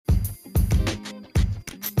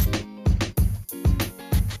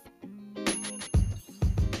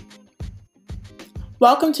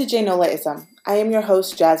Welcome to J Nolaism. I am your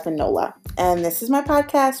host, Jasmine Nola, and this is my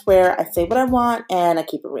podcast where I say what I want and I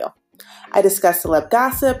keep it real. I discuss celeb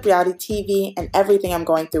gossip, reality TV, and everything I'm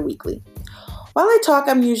going through weekly. While I talk,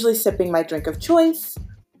 I'm usually sipping my drink of choice.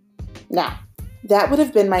 Now, that would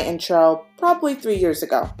have been my intro probably 3 years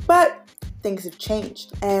ago, but things have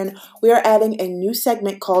changed, and we are adding a new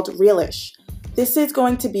segment called Realish. This is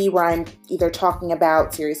going to be where I'm either talking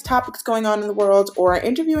about serious topics going on in the world or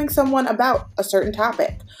interviewing someone about a certain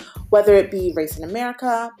topic, whether it be race in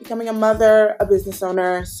America, becoming a mother, a business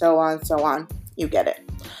owner, so on. You get it.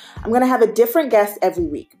 I'm going to have a different guest every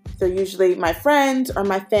week. They're usually my friends or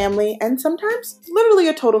my family, and sometimes literally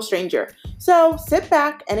a total stranger. So sit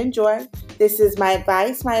back and enjoy. This is my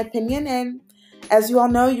advice, my opinion, and as you all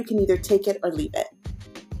know, you can either take it or leave it.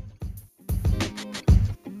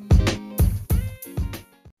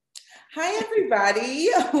 Hi, everybody.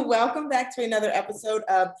 Welcome back to another episode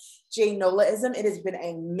of J Nolaism. It has been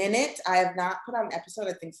a minute. I have not put out an episode,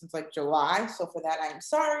 I think, since like July. So for that, I am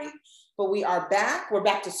sorry. But we are back. We're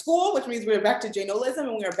back to school, which means we're back to J Nolaism,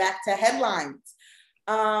 and we are back to headlines.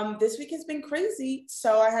 This week has been crazy,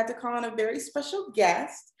 so I had to call on a very special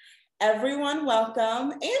guest. Everyone,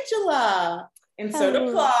 welcome Angela. Insert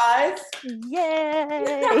applause.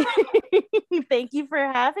 Yay! Thank you for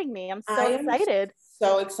having me. I'm so excited.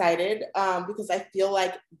 So excited because I feel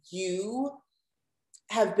like you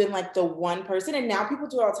have been like the one person, and now people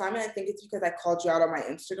do it all the time, and I think it's because I called you out on my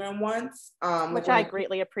Instagram once. Which I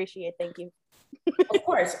greatly appreciate. Thank you. Of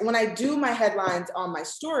course, when I do my headlines on my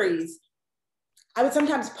stories, I would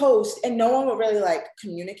sometimes post and no one would really like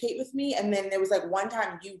communicate with me. And then there was like one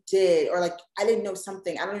time you did, or like I didn't know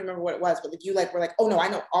something. I don't even remember what it was, but like you like were like, oh no, I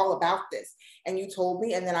know all about this. And you told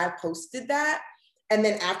me, and then I posted that. And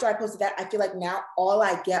then after I posted that, I feel like now all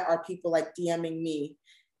I get are people like DMing me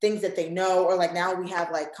things that they know, or like now we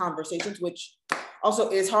have like conversations, which also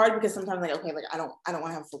is hard because sometimes like, okay, like I don't want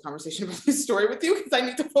to have a full conversation about this story with you because I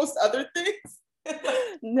need to post other things.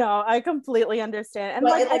 No, I completely understand. And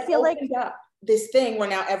but like, I feel like this thing where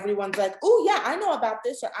now everyone's like, oh yeah, I know about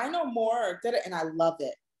this, or I know more, or did it, and I love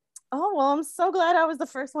it. Oh, well, I'm so glad I was the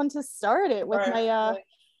first one to start it with my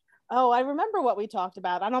oh, I remember what we talked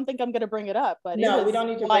about. I don't think I'm going to bring it up, but no, we don't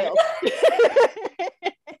need to bring it up.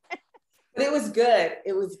 But it was good.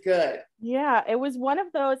 It was good. Yeah, it was one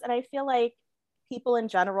of those, and I feel like people in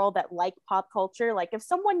general that like pop culture, like if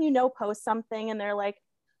someone you know posts something and they're like,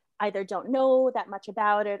 either don't know that much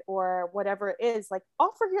about it or whatever it is, like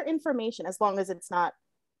offer your information as long as it's not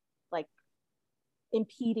like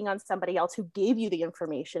impeding on somebody else who gave you the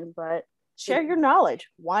information, but share your knowledge.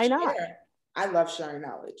 Why not? I love sharing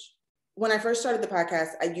knowledge. When I first started the podcast,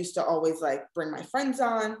 I used to always like bring my friends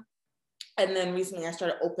on. And then recently I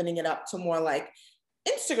started opening it up to more like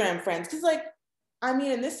Instagram friends. Cause like, I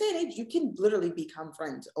mean, in this day and age, you can literally become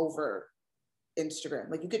friends over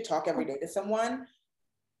Instagram. Like you could talk every day to someone.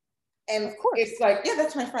 And of course, it's like, yeah,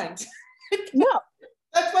 that's my friend. No.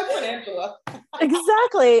 That's my friend, Angela.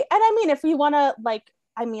 Exactly. And I mean, if you want to like,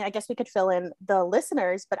 I mean, I guess we could fill in the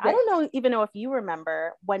listeners, but yeah. I don't even know if you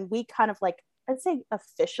remember when we kind of like, I'd say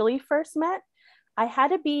officially first met. I had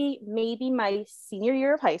to be maybe my senior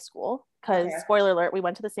year of high school because spoiler alert, we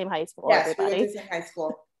went to the same high school. Yes, everybody. We went to the same high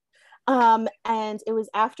school. And it was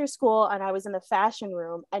after school and I was in the fashion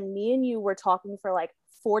room and me and you were talking for like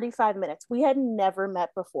 45 minutes. We had never met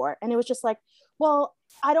before. And it was just like, well,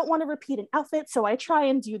 I don't want to repeat an outfit, so I try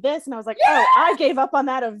and do this. And I was like, oh, I gave up on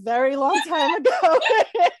that a very long time ago.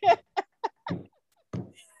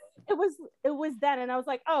 It was then. And I was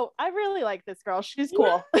like, oh, I really like this girl. She's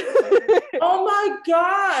cool. Oh my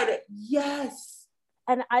God. Yes.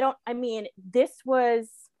 And this was,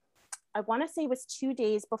 I want to say it was 2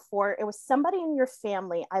 days before. It was somebody in your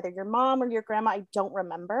family, either your mom or your grandma. I don't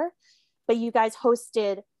remember, but you guys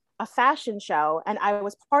hosted a fashion show and I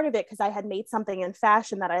was part of it because I had made something in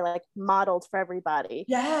fashion that I like modeled for everybody.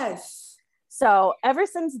 Yes. So ever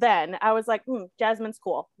since then, I was like, Jasmine's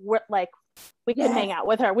cool. We're like, we could hang out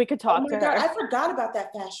with her. We could talk to her. I forgot about that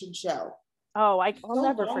fashion show. Oh, I'll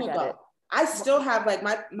never forget it. I still have like,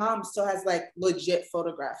 my mom still has like legit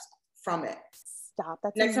photographs from it. Stop.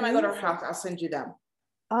 That's next amazing. time I go to her house, I'll send you them.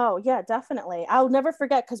 Oh yeah, definitely. I'll never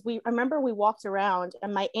forget because I remember we walked around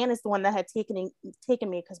and my aunt is the one that had taken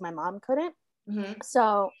me because my mom couldn't. Mm-hmm.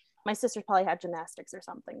 So my sister probably had gymnastics or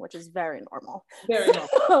something, which is very normal. Very normal.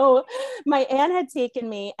 So my aunt had taken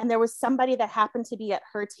me and there was somebody that happened to be at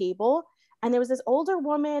her table. And there was this older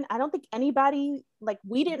woman. I don't think anybody, like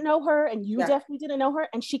we didn't know her and you definitely didn't know her.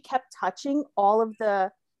 And she kept touching all of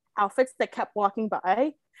the outfits that kept walking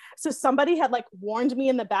by. So somebody had like warned me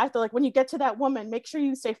in the back. They're like, when you get to that woman, make sure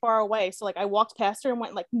you stay far away. So like I walked past her and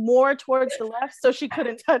went like more towards the left so she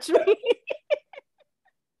couldn't touch me.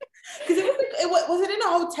 Because it was it in a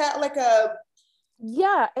hotel, like a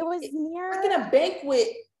it was near like in a banquet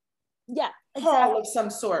hall of some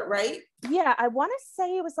sort, right? Yeah, I want to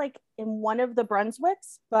say it was like in one of the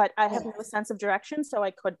Brunswicks, but I have no sense of direction, so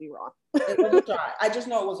I could be wrong. It was a drive. I just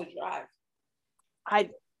know it was a drive.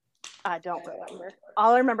 I don't remember.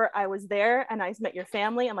 All I remember, I was there and I met your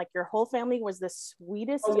family, and like your whole family was the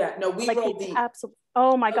sweetest. Oh yeah, no, we like rolled deep. Absolutely.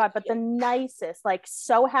 Oh my God, but the nicest. Like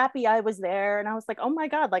so happy I was there, and I was like, oh my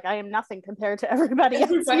God, like I am nothing compared to everybody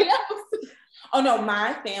else. Oh no,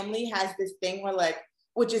 my family has this thing where like,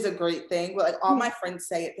 which is a great thing, but like all my friends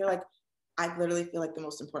say it. They're like, I literally feel like the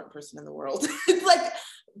most important person in the world. It's like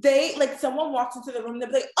they like someone walks into the room, they're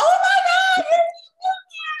like, oh my God,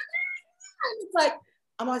 it's like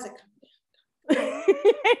I'm always like,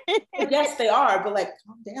 yes, they are, but like,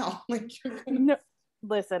 calm down. Like, no,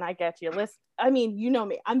 listen, I get you. Listen, I mean, you know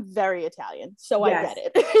me, I'm very Italian, so yes. I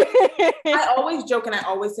get it. I always joke and I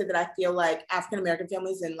always say that I feel like African-American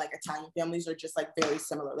families and like Italian families are just like very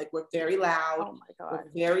similar. Like we're very loud. Oh my God.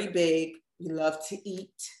 We're very big. We love to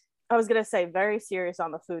eat. I was going to say very serious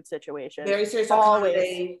on the food situation. Very serious on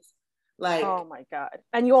holidays. Like, oh my God.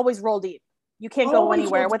 And you always roll deep. You can't go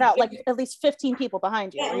anywhere without like at least 15 people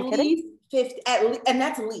behind you. Are you kidding? 50, and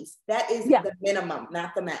that's least. That is the minimum,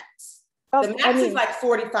 not the max. Oh, the max is like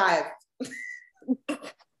 45.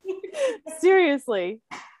 Seriously.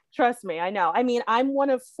 Trust me, I know. I mean, I'm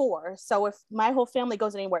one of 4. So if my whole family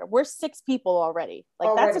goes anywhere, we're 6 people already.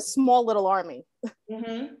 Like that's a small little army.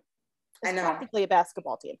 Mm-hmm. I know. Practically a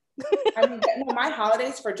basketball team. I mean, my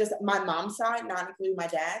holidays for just my mom's side, not including my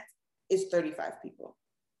dad, is 35 people.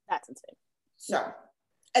 That's insane. So,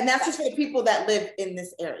 and that's just for the people that live in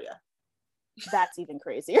this area. That's even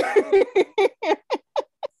crazier.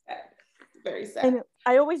 Very sad. And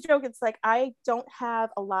I always joke, it's like I don't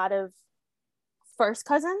have a lot of first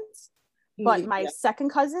cousins, but my second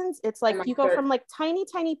cousins, it's like you go from like tiny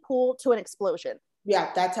pool to an explosion.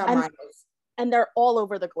 Yeah, that's how mine is. And they're all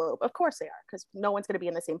over the globe. Of course they are, because no one's going to be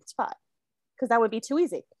in the same spot, because that would be too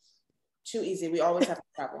easy. Too easy. We always have to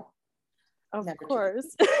travel. Of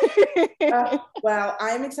course. Well,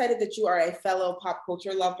 I'm excited that you are a fellow pop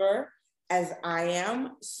culture lover, as I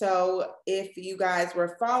am. So if you guys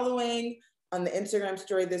were following on the Instagram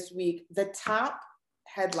story this week, the top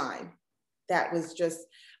headline that was just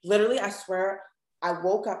literally, I swear, I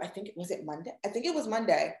woke up, I think it was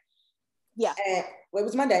Monday. Yeah. And it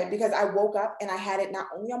was Monday because I woke up and I had it not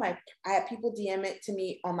only on I had people DM it to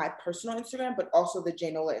me on my personal Instagram, but also the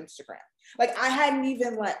Jnola Instagram. Like I hadn't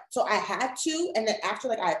even so I had to. And then after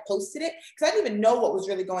I had posted it, because I didn't even know what was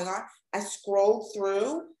really going on. I scrolled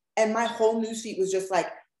through and my whole newsfeed was just like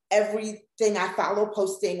everything I follow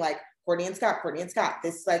posting, like Courtney and Scott,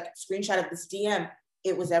 this like screenshot of this DM.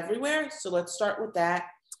 It was everywhere. So let's start with that.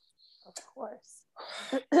 Of course.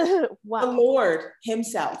 Wow. The Lord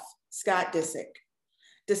himself, Scott Disick,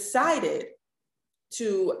 decided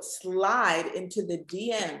to slide into the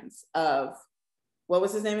DMs of, what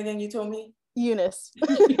was his name again? You told me? Eunice.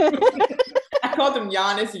 I called him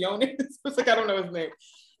Jonas. It's like, I don't know his name.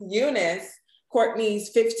 Eunice,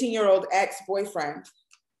 Courtney's 15-year-old ex-boyfriend.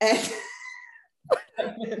 And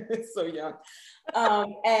it's so young.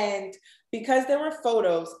 And because there were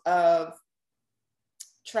photos of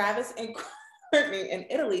Travis and Courtney in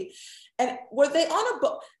Italy, and were they on a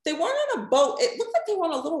boat? They weren't on a boat. It looked like they were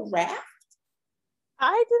on a little raft.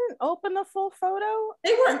 I didn't open the full photo.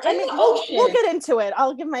 They were in the ocean. We'll get into it.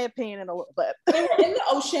 I'll give my opinion in a little bit. They were in the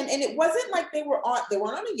ocean, and it wasn't like they weren't on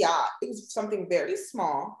a yacht. It was something very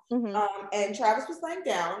small. Mm-hmm. And Travis was laying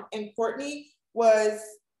down, and Courtney was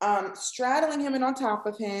straddling him and on top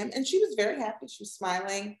of him, and she was very happy. She was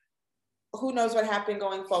smiling. Who knows what happened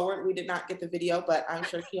going forward? We did not get the video, but I'm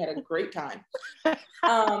sure she had a great time.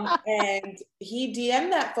 And he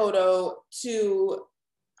DM'd that photo to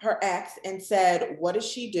her ex and said, "What is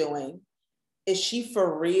she doing? Is she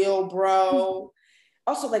for real, bro?"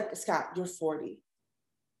 Also, like, Scott, you're 40.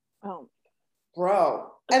 Oh, bro.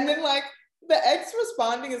 And then like the ex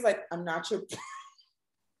responding is like, "I'm not your."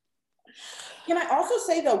 Can I also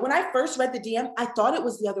say though, when I first read the DM, I thought it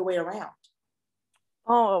was the other way around.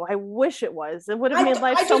 Oh, I wish it was. It would have made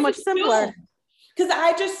life so much simpler. Because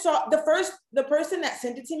I just saw the person that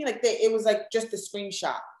sent it to me, like it was like just the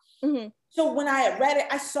screenshot. Mm-hmm. So when I read it,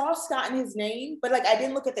 I saw Scott and his name, but like I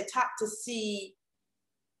didn't look at the top to see.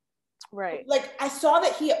 Right. Like I saw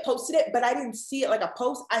that he had posted it, but I didn't see it like a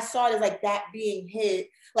post. I saw it as like that being his,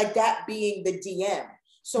 like that being the DM.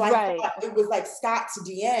 So I thought it was like Scott's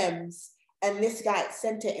DMs and this guy had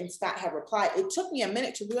sent it and Scott had replied. It took me a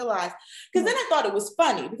minute to realize, because then I thought it was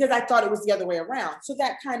funny because I thought it was the other way around. So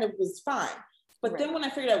that kind of was fine. But then when I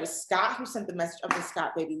figured out it was Scott who sent the message, I was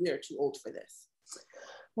Scott, baby, we are too old for this.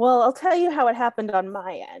 Well, I'll tell you how it happened on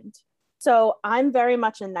my end. So I'm very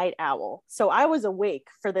much a night owl. So I was awake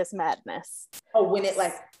for this madness. Oh, when it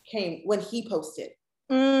like came, when he posted.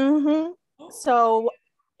 Mm-hmm. So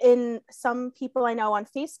in some people I know on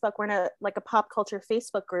Facebook, we're in a pop culture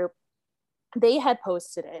Facebook group, they had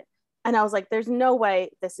posted it. And I was like, there's no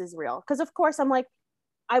way this is real. Because of course I'm like,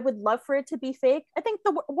 I would love for it to be fake. I think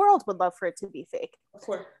the world would love for it to be fake. Of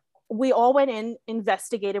course. We all went in,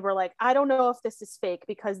 investigated. We're like, I don't know if this is fake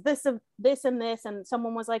because this and this. And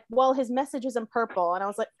someone was like, well, his message is in purple. And I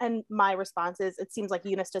was like, and my response is, it seems like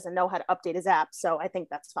Eunice doesn't know how to update his app. So I think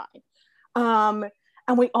that's fine.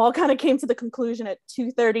 And we all kind of came to the conclusion at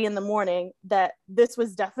 2:30 in the morning that this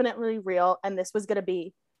was definitely real. And this was going to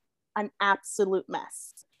be an absolute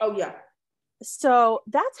mess. Oh, yeah. So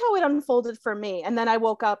that's how it unfolded for me. And then I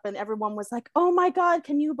woke up and everyone was like, oh my God,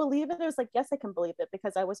 can you believe it? I was like, yes, I can believe it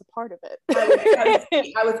because I was a part of it.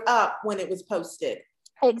 I was up when it was posted.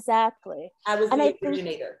 Exactly. I was the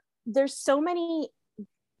originator. There's so many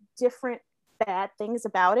different bad things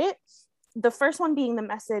about it. The first one being the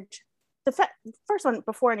message, first one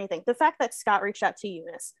before anything, the fact that Scott reached out to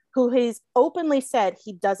Eunice, who he's openly said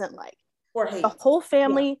he doesn't like. Or hate. The whole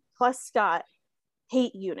family plus Scott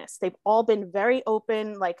hate Eunice. They've all been very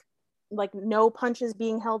open, like no punches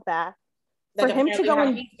being held back. Like for him to go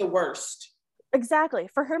and he's the worst. Exactly.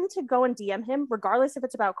 For him to go and DM him, regardless if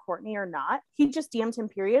it's about Courtney or not, he just DM'd him,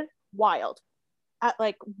 period. Wild.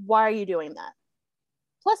 Why are you doing that?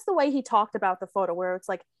 Plus the way he talked about the photo where it's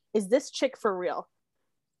like, is this chick for real?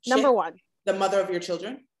 Chick, number one. The mother of your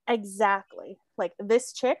children? Exactly. Like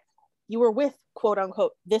this chick, you were with, quote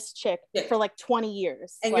unquote, this chick for like 20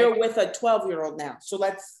 years. And you're with a 12-year-old now. So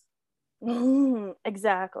let's.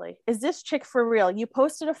 Exactly. Is this chick for real? You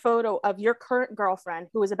posted a photo of your current girlfriend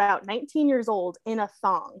who is about 19 years old in a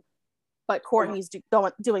thong, but Courtney's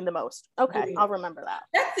doing the most. Okay, I'll remember that.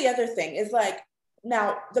 That's the other thing is like,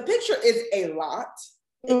 now the picture is a lot.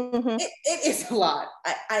 It is a lot.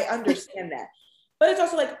 I understand that. But it's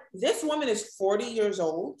also like, this woman is 40 years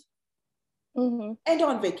old and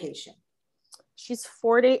on vacation. She's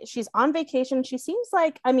 40. She's on vacation. She seems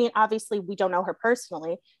like, I mean, obviously we don't know her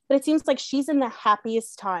personally, but it seems like she's in the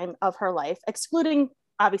happiest time of her life, excluding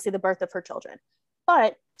obviously the birth of her children.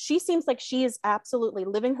 But she seems like she is absolutely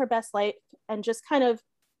living her best life, and just kind of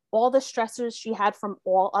all the stressors she had from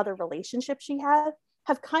all other relationships she had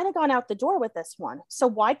have kind of gone out the door with this one. So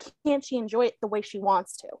why can't she enjoy it the way she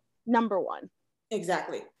wants to? Number one.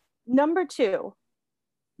 Exactly. Number two,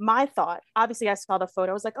 my thought, obviously I saw the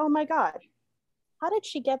photo, I was like, oh my God, how did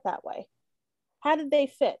she get that way? How did they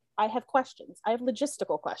fit? I have questions. I have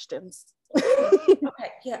logistical questions.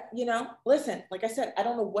 Okay, yeah, listen, like I said, I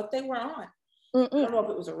don't know what they were on. I don't know if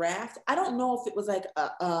it was a raft. I don't know if it was like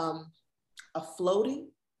a floating,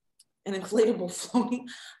 an inflatable floating.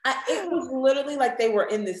 It was literally like they were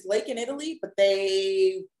in this lake in Italy, but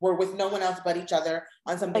they were with no one else but each other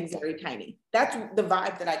on something very tiny. That's the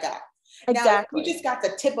vibe that I got. Exactly. Now, we just got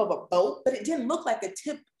the tip of a boat, but it didn't look like a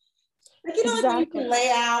tip. Like, like when you can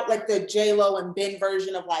lay out like the J-Lo and Ben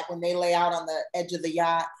version of like when they lay out on the edge of the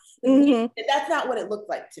yacht. That's not what it looked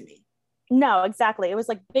like to me. No, exactly. It was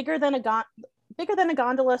like bigger than a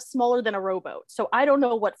gondola, smaller than a rowboat. So I don't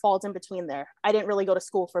know what falls in between there. I didn't really go to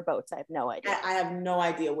school for boats. I have no idea. I have no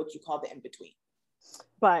idea what you call the in-between.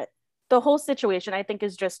 But the whole situation I think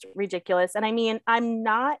is just ridiculous. And I mean, I'm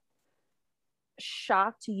not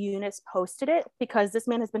shocked Eunice posted it, because this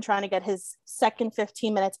man has been trying to get his second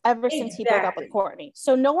 15 minutes ever since he broke up with Courtney.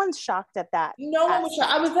 So no one's shocked at that. No one was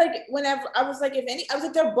shocked. I was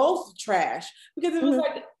like, they're both trash, because it was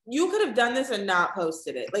like, you could have done this and not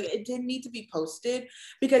posted it. Like, it didn't need to be posted,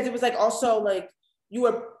 because it was like, also like you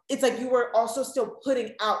were also still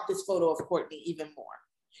putting out this photo of Courtney even more.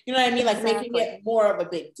 You know what I mean? Like making it more of a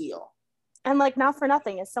big deal. And like, not for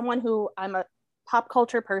nothing, as someone who, I'm a pop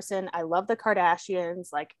culture person, I love the Kardashians,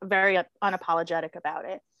 like very unapologetic about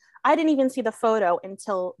it. I didn't even see the photo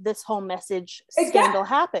until this whole message scandal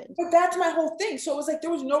happened. But that's my whole thing. So it was like, there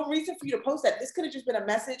was no reason for you to post that. This could have just been a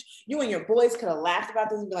message. You and your boys could have laughed about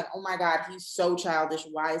this and be like, oh my God, he's so childish.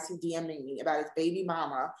 Why is he DMing me about his baby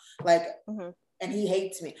mama? Like, and he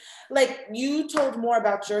hates me. Like, you told more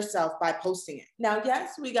about yourself by posting it. Now,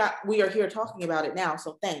 yes, we are here talking about it now,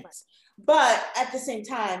 so thanks. But at the same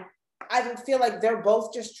time, I feel like they're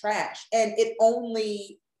both just trash, and it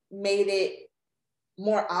only made it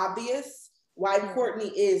more obvious why Courtney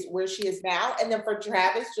is where she is now. And then for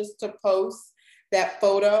Travis just to post that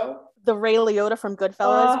photo the Ray Liotta from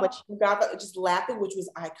Goodfellas, which just laughing, which was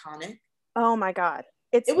iconic. Oh my God.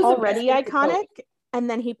 It's It was already iconic. And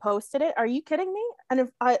then he posted it. Are you kidding me? And if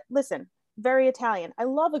I listen, very Italian. I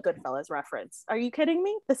love a Goodfellas reference. Are you kidding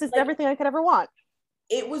me? This is like, everything I could ever want.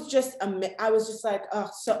 It was just, I was just like, oh,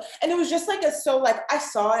 so, and it was just like, I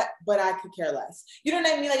saw it, but I could care less. You know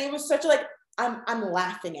what I mean? Like, it was such a, like, I'm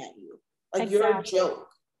laughing at you. Like, exactly. You're a joke.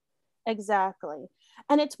 Exactly.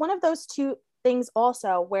 And it's one of those two things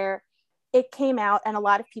also where it came out and a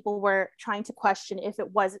lot of people were trying to question if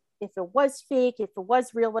it was fake, if it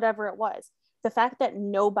was real, whatever it was. The fact that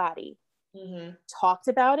nobody talked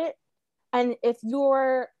about it. And if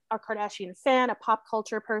you're a Kardashian fan, a pop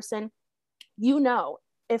culture person, you know,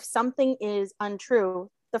 if something is untrue,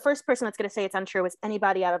 the first person that's going to say it's untrue is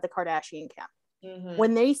anybody out of the Kardashian camp.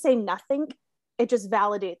 When they say nothing, it just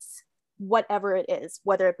validates whatever it is,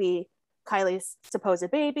 whether it be Kylie's supposed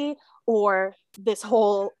baby or this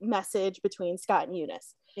whole message between Scott and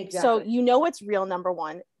Eunice. Exactly. So you know it's real, number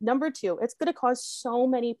one. Number two, it's going to cause so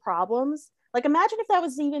many problems. Like imagine if that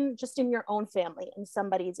was even just in your own family and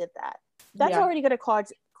somebody did that. That's already going to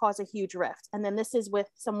cause a huge rift. And then this is with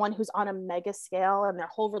someone who's on a mega scale and their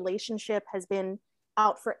whole relationship has been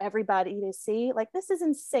out for everybody to see. Like this is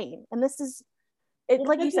insane. And this is it,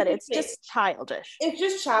 like you said, it's just childish. It's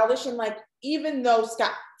just childish. And like, even though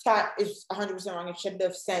Scott is 100% wrong and shouldn't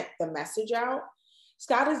have sent the message out,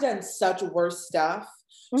 Scott has done such worse stuff.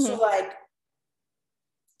 So like,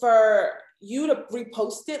 for you to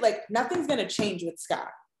repost it, like nothing's going to change with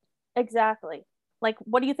Scott. Exactly. Like,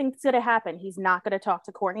 what do you think is going to happen? He's not going to talk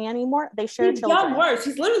to Kourtney anymore. They share children. He's done worse.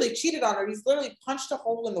 He's literally cheated on her. He's literally punched a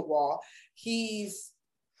hole in the wall. He's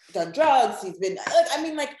done drugs. He's been, like, I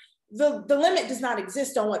mean, like, the limit does not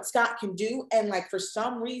exist on what Scott can do. And like, for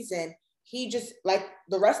some reason, he just, like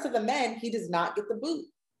the rest of the men, he does not get the boot.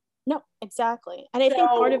 No, exactly. And I think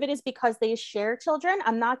part of it is because they share children.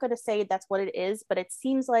 I'm not going to say that's what it is, but it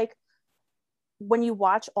seems like when you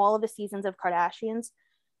watch all of the seasons of Kardashians,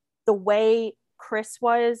 the way Kris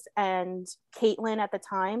was and Caitlyn at the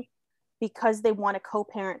time, because they want to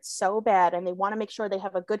co-parent so bad and they want to make sure they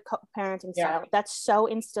have a good co-parenting style, that's so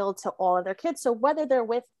instilled to all of their kids. So whether they're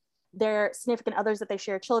with their significant others that they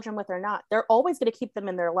share children with or not, they're always going to keep them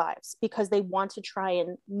in their lives because they want to try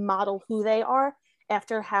and model who they are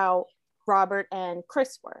after how Robert and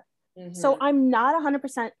Kris were. So I'm not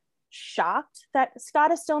 100% shocked that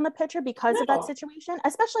Scott is still in the picture because of that situation,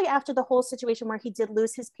 especially after the whole situation where he did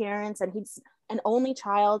lose his parents and he's an only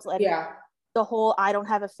child and the whole I don't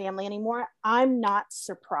have a family anymore. I'm not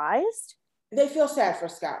surprised. They feel sad for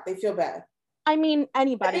Scott. They feel bad. I mean,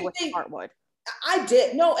 anybody with a heart would. I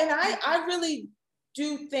did. No, and I really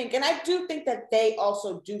do think, and I do think that they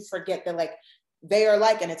also do forget that, like, they are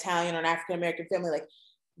like an Italian or an African-American family. Like,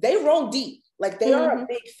 they roll deep. Like, they are a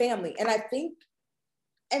big family. And I think,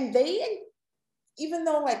 and they, even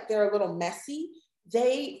though, like, they're a little messy,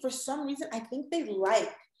 they, for some reason, I think they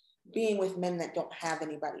like being with men that don't have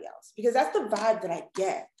anybody else. Because that's the vibe that I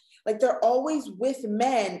get. Like, they're always with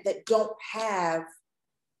men that don't have,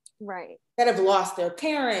 that have lost their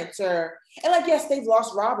parents or, and like, yes, they've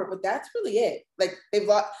lost Robert, but that's really it. Like, they've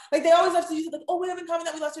lost, like, they always have to use like, oh, we haven't come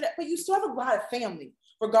that we lost our dad, but you still have a lot of family,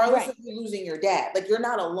 regardless of you losing your dad. Like, you're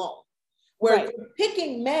not alone. Where you're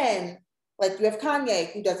picking men, like, you have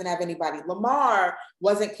Kanye, who doesn't have anybody. Lamar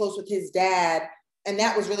wasn't close with his dad, and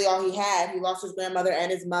that was really all he had. He lost his grandmother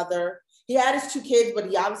and his mother. He had his 2 kids, but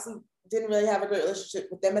he obviously didn't really have a great relationship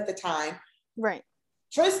with them at the time.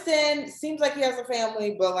 Tristan seems like he has a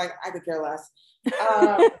family, but like, I could care less.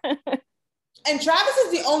 And Travis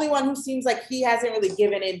is the only one who seems like he hasn't really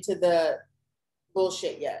given into the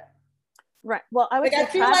bullshit yet. Well, I would like,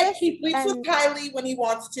 I feel Travis like he sleeps with Kylie when he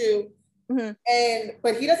wants to,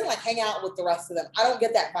 but he doesn't like hang out with the rest of them. I don't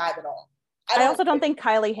get that vibe at all. I also don't think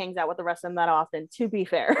Kylie hangs out with the rest of them that often, to be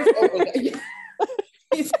fair.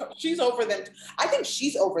 She's over them. I think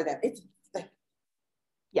she's over them. It's like,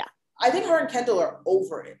 I think her and Kendall are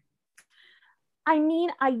over it. I mean,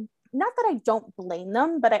 not that I don't blame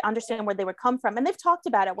them, but I understand where they would come from. And they've talked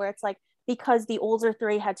about it where it's like, because the older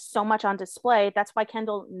 3 had so much on display, that's why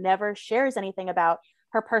Kendall never shares anything about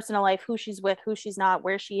her personal life, who she's with, who she's not,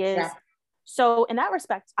 where she is. So in that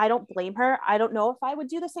respect, I don't blame her. I don't know if I would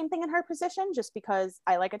do the same thing in her position just because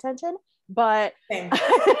I like attention, but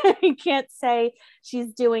I can't say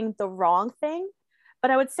she's doing the wrong thing. But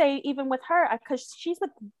I would say even with her, because she's with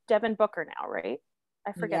Devin Booker now, right?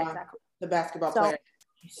 I forget exactly. The basketball player.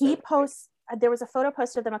 He posts, there was a photo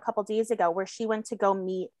posted of them a couple days ago where she went to go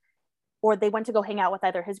meet, or they went to go hang out with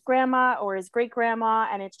either his grandma or his great grandma.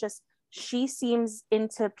 And it's just, she seems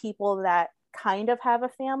into people that kind of have a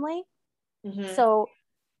family. So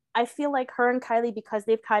I feel like her and Kylie, because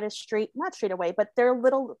they've kind of not straight away, but they're a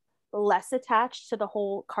little less attached to the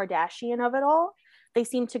whole Kardashian of it all. They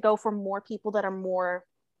seem to go for more people that are more,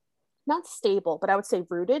 not stable, but I would say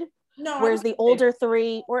rooted. No, whereas the older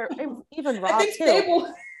three, or even Rob, I think too.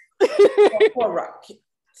 stable. Poor Rob.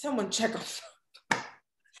 Someone check on.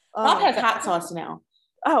 Rob has hot sauce now.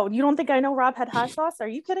 Oh, you don't think I know Rob had hot sauce? Are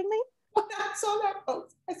you kidding me? I saw that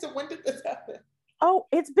post. I said, when did this happen? Oh,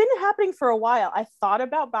 it's been happening for a while. I thought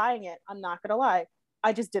about buying it. I'm not gonna lie.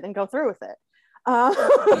 I just didn't go through with it.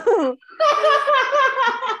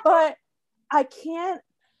 But I can't.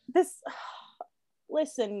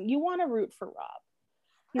 Listen, you want to root for Rob.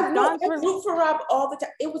 I root for Rob all the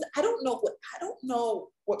time. I don't know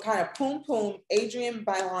what kind of poom Adrienne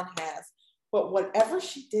Bailon has, but whatever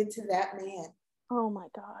she did to that man. Oh my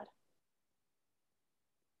God.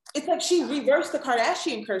 It's like she reversed the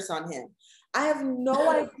Kardashian curse on him. I have no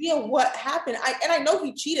idea what happened. I know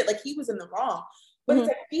he cheated, like he was in the wrong, but it's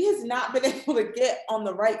like he has not been able to get on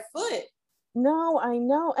the right foot. No, I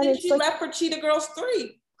know. And she left for Cheetah Girls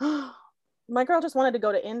 3. My girl just wanted to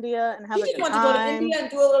go to India and have a good time. She just wanted to go to India and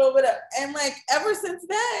do a little bit of, and like ever since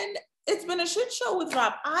then, it's been a shit show with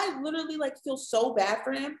Rob. I literally like feel so bad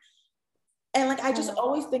for him. And like, I just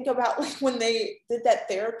always think about like when they did that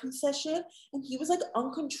therapy session and he was like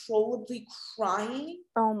uncontrollably crying.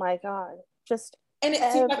 Oh my God. And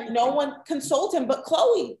it seemed like no one consoled him but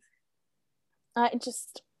Khloe.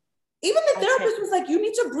 Even the therapist was like, you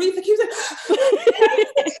need to breathe. Like he was like,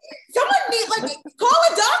 someone need, like, call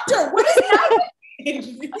a doctor. What is happening?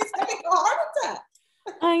 He's having a heart attack.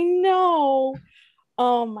 I know.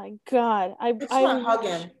 Oh my God. I just want to hug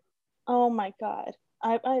him. Oh my God.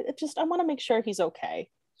 I want to make sure he's okay.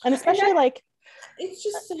 And especially like, it's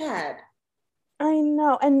just sad. I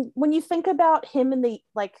know. And when you think about him in the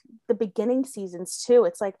beginning seasons too,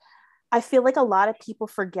 it's like, I feel like a lot of people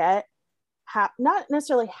forget not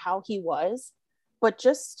necessarily how he was, but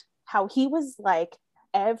just how he was like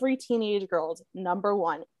every teenage girl's number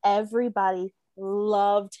one. Everybody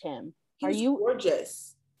loved him. Are you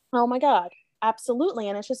gorgeous? Oh my God, absolutely.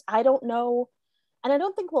 And it's just, I don't know, and I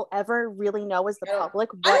don't think we'll ever really know as the public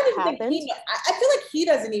what happened. I feel like he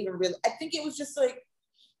doesn't even really. I think it was just like,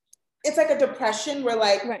 it's like a depression where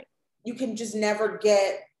like you can just never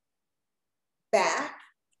get back.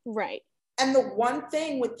 Right. And the one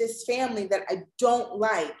thing with this family that I don't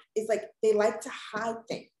like is like they like to hide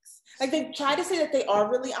things. Like they try to say that they are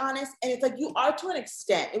really honest, and it's like you are to an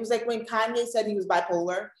extent. It was like when Kanye said he was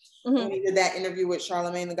bipolar when he did that interview with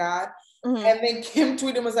Charlamagne the God, and then Kim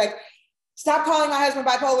tweeted and was like, "Stop calling my husband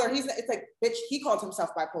bipolar." It's like, bitch, he called himself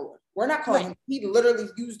bipolar. We're not calling him. He literally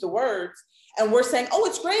used the words, and we're saying, "Oh,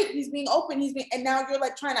 it's great. He's being open. And now you're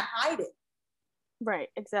like trying to hide it." Right,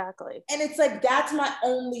 exactly. And it's like, that's my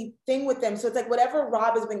only thing with them. So it's like, whatever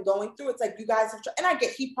Rob has been going through, it's like, you guys have, and I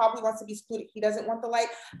get he probably wants to be secluded. He doesn't want the light,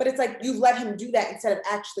 but it's like, you've let him do that instead of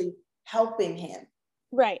actually helping him.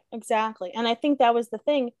 Right, exactly. And I think that was the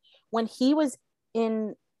thing when he was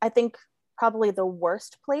in, I think, probably the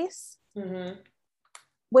worst place.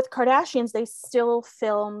 With Kardashians, they still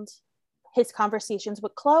filmed his conversations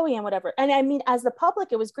with Khloe and whatever. And I mean, as the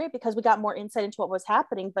public, it was great because we got more insight into what was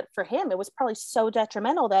happening. But for him, it was probably so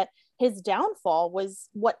detrimental that his downfall was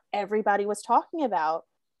what everybody was talking about.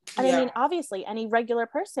 And I mean, obviously, any regular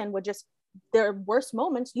person would just, their worst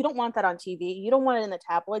moments, you don't want that on TV. You don't want it in the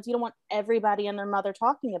tabloids. You don't want everybody and their mother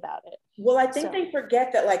talking about it. Well, I think they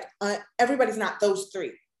forget that like everybody's not those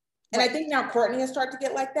three. And I think now Kourtney has started to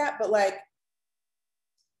get like that, but like,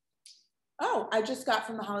 oh, I just got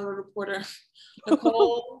from the Hollywood Reporter,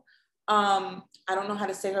 Nicole, I don't know how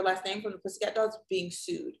to say her last name, from the Pussycat Dolls, being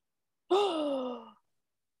sued.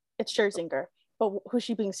 It's Scherzinger, but who's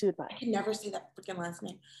she being sued by? I can never say that freaking last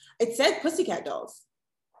name. It said Pussycat Dolls.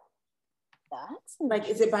 That's like,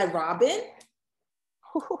 is it by Robin?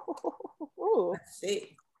 Let's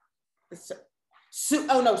see.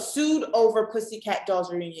 Sued over Pussycat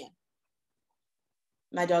Dolls reunion.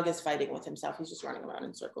 My dog is fighting with himself. He's just running around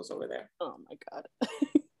in circles over there. Oh my God.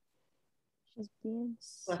 She's being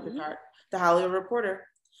sued. The Hollywood Reporter.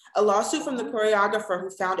 A lawsuit from the choreographer who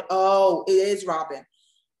found, it is Robin.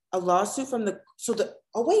 A lawsuit from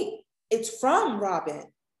it's from Robin.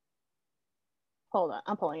 Hold on,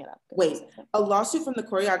 I'm pulling it up. A lawsuit from the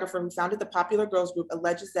choreographer who founded the popular girls group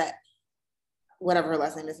alleges that whatever her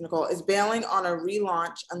last name is, Nicole, is bailing on a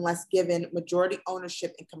relaunch unless given majority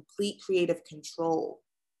ownership and complete creative control.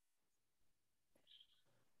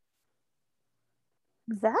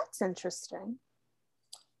 That's interesting.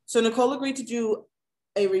 So Nicole agreed to do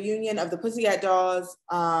a reunion of the Pussycat Dolls.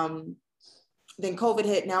 Then COVID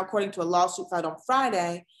hit. Now, according to a lawsuit filed on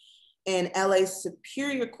Friday, in LA's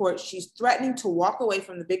Superior Court, she's threatening to walk away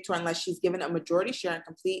from the big tour unless she's given a majority share and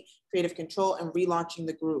complete creative control and relaunching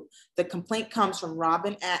the group. The complaint comes from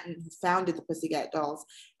Robin Atten, who founded the Pussycat Dolls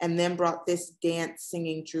and then brought this dance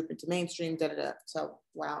singing troupe into mainstream. So,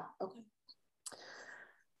 wow. Okay.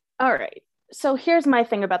 All right. So here's my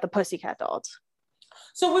thing about the Pussycat Dolls.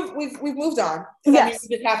 So we've moved on. Yes.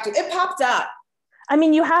 We just have to. It popped up. I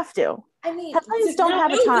mean, you have to. I mean, headlines don't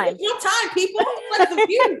have a time. No time, people. Like the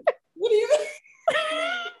View. What do you mean?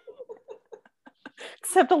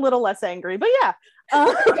 Except a little less angry, but yeah. A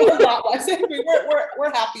lot less angry.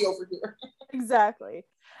 We're happy over here. Exactly.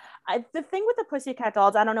 The thing with the Pussycat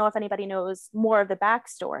Dolls, I don't know if anybody knows more of the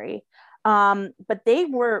backstory, but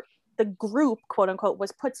the group, quote unquote,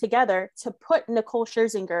 was put together to put Nicole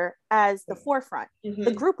Scherzinger as the forefront. Mm-hmm.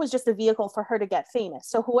 The group was just a vehicle for her to get famous.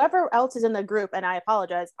 So whoever else is in the group, and I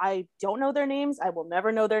apologize, I don't know their names. I will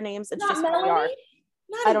never know their names. It's not just Melanie. Who they are.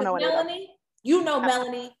 I don't know Melanie. You know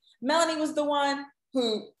Melanie. Melanie was the one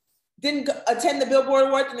who didn't attend the Billboard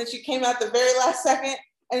Awards, and then she came out the very last second,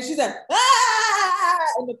 and she said, "Ah!"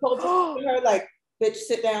 And Nicole just told her like, "Bitch,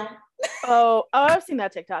 sit down." Oh, I've seen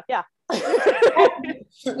that TikTok. Yeah.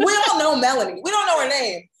 We all know Melanie. We don't know her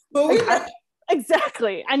name, but we know.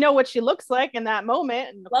 Exactly. I know what she looks like in that moment.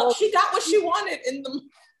 And well, she got what she wanted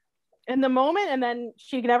in the moment, and then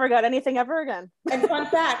she never got anything ever again. And fun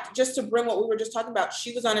fact, just to bring what we were just talking about,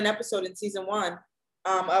 she was on an episode in season 1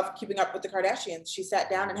 of Keeping Up with the Kardashians. She sat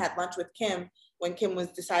down and had lunch with Kim when Kim was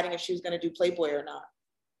deciding if she was going to do Playboy or not.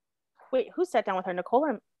 Wait, who sat down with her, Nicole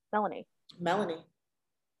or Melanie? Melanie.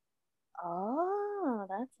 Oh,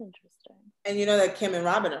 that's interesting. And you know that Kim and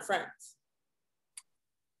Robin are friends.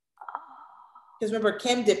 Because remember,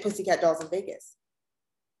 Kim did Pussycat Dolls in Vegas.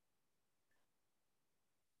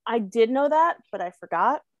 I did know that, but I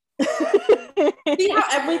forgot. See how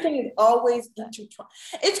everything is always intertwined.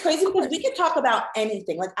 It's crazy because we could talk about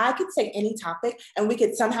anything. Like I could say any topic and we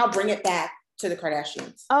could somehow bring it back to the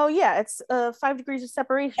Kardashians. Oh yeah, it's 5 degrees of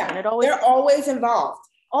separation. Yeah, they're always involved.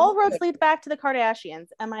 All roads lead back to the Kardashians.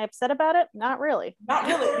 Am I upset about it? Not really. Not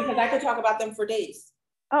really, because I could talk about them for days.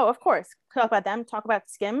 Oh, of course. Talk about them. Talk about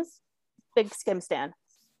Skims. Big Skim stan.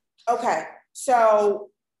 Okay,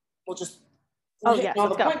 so we'll just yes, all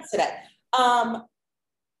the points today.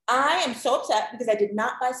 I am so upset because I did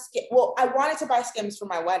not buy Skims. Well, I wanted to buy Skims for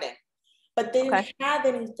my wedding, but they didn't have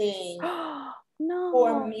anything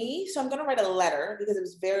for me. So I'm gonna write a letter because it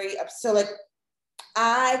was very upset. So like,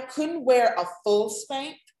 I couldn't wear a full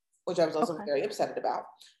spank, which I was also very upset about,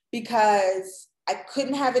 because I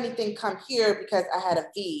couldn't have anything come here because I had a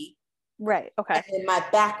V. Right. Okay. And my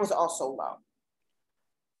back was also low.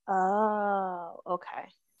 Oh, okay.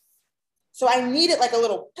 So I needed like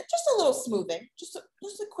just a little smoothing, just a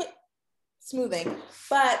quick smoothing,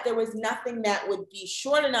 but there was nothing that would be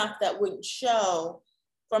short enough that wouldn't show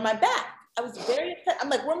from my back. I was very upset. I'm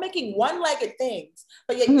like, we're making one-legged things,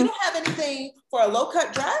 but yet you don't have anything for a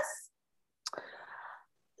low-cut dress?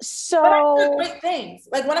 So but I did great things.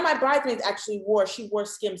 Like one of my bridesmaids actually wore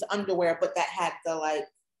Skims underwear, but that had the like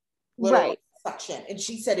little suction, and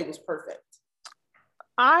she said it was perfect.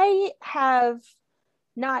 I have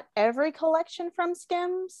not every collection from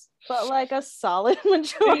Skims, but like a solid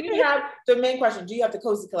majority. Do you have the main question? Do you have the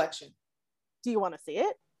cozy collection? Do you want to see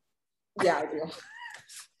it? Yeah, I do.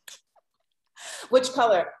 Which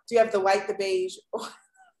color? Do you have the white, the beige?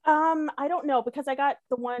 I don't know, because I got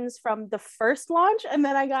the ones from the first launch and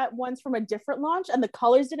then I got ones from a different launch and the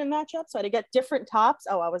colors didn't match up. So I had to get different tops.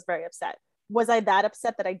 Oh, I was very upset. Was I that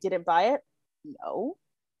upset that I didn't buy it? No,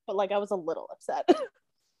 but like I was a little upset.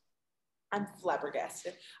 I'm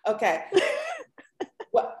flabbergasted. Okay.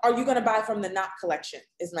 What are you going to buy from the Knot collection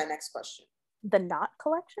is my next question. The Knot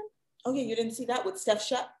collection? Oh yeah, you didn't see that with Steph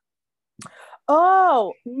Shep?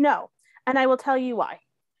 Oh, no. And I will tell you why.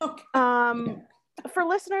 Okay. For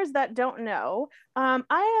listeners that don't know, I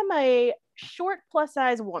am a short plus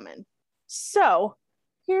size woman. So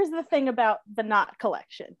here's the thing about the Knot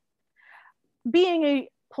collection. Being a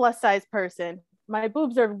plus size person, my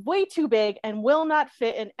boobs are way too big and will not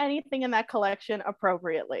fit in anything in that collection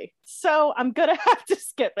appropriately. So I'm gonna have to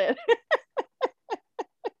skip it.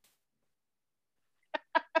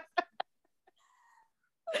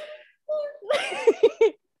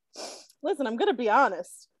 Listen, I'm gonna be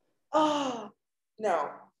honest. Oh, no.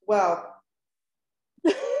 Well,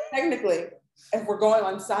 technically, if we're going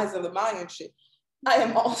on size of the Mayan shit, I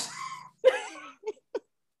am also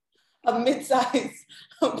a mid-size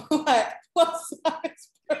Black plus size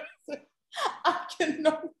person. I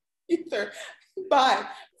cannot either buy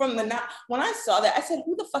from the Knot. When I saw that, I said,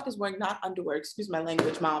 who the fuck is wearing Knot underwear? Excuse my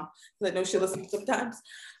language, Mom, because I know she listens sometimes.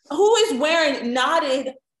 Who is wearing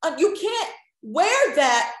knotted You can't wear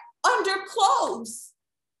that under clothes.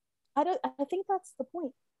 I think that's the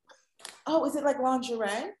point. Oh, is it like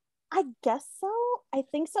lingerie? I guess so. I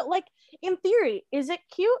think so. Like, in theory, is it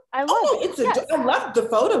cute? I love it. Yes. I love the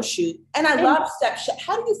photo shoot. And I love Steph Shep.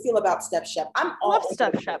 How do you feel about Steph Shep? I love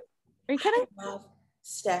Steph Shep. Are you kidding? I love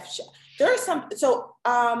Steph Shep. There are some, so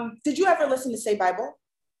did you ever listen to Say Bible?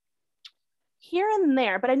 Here and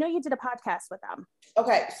there, but I know you did a podcast with them.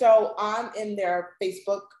 Okay, so I'm in their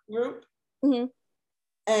Facebook group. Mm-hmm.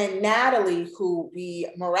 And Natalie, who we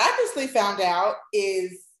miraculously found out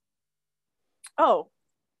is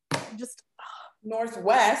just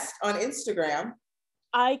Northwest on Instagram.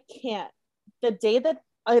 I can't. The day that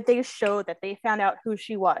they showed that they found out who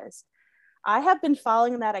she was, I have been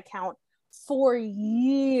following that account for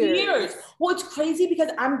years. Well, it's crazy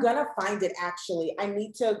because I'm gonna find it actually. I'm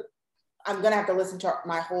gonna have to listen to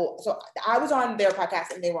my whole. So I was on their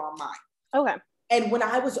podcast and they were on mine. Okay. And when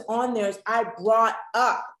I was on theirs, I brought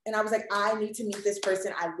up and I was like, I need to meet this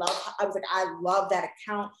person. I love that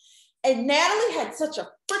account. And Natalie had such a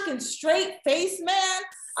freaking straight face, man.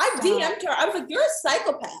 I DM'd her. I was like, you're a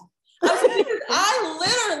psychopath. I was like, I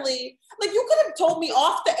literally, like, you could have told me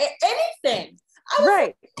off the anything. I was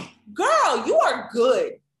like, girl, you are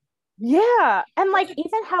good. Yeah. And like,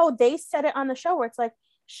 even how they said it on the show where it's like,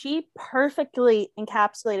 she perfectly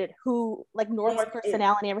encapsulated who, like, North's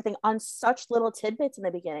personality and everything on such little tidbits in the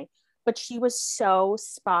beginning. But she was so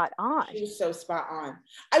spot on. She was so spot on.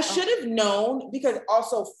 I should have known because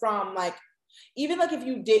also from like, even like if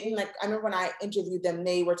you didn't, like, I remember when I interviewed them,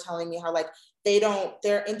 they were telling me how like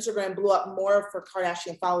their Instagram blew up more for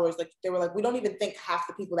Kardashian followers. Like they were like, we don't even think half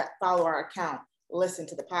the people that follow our account listen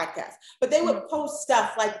to the podcast. But they would post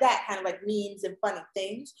stuff like that, kind of like memes and funny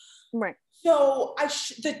things. Right. So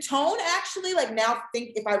the tone actually, like now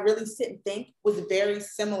think, if I really sit and think, was very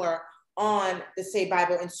similar on the Say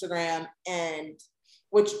Bible Instagram and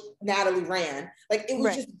which Natalie ran. Like it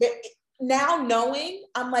was just now knowing,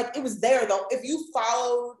 I'm like, it was there though. If you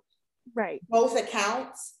followed both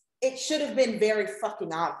accounts, it should have been very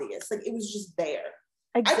fucking obvious. Like it was just there.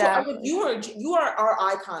 Exactly. You are our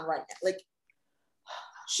icon right now. Like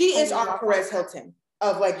she is our Perez Hilton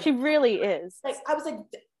of like. She really is. Like I was like,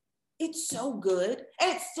 it's so good,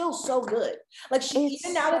 and it's still so good. Like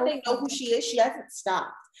even now that they know who she is, she hasn't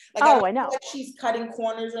stopped. Like I know. Like she's cutting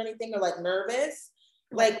corners or anything or like nervous.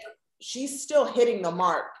 Like she's still hitting the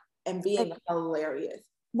mark and being hilarious.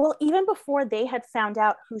 Well, even before they had found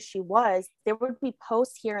out who she was, there would be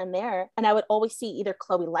posts here and there, and I would always see either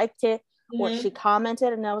Chloe liked it or she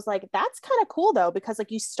commented, and I was like, that's kind of cool though, because like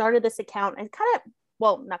you started this account and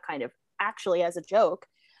actually as a joke.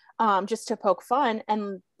 Just to poke fun,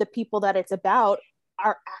 and the people that it's about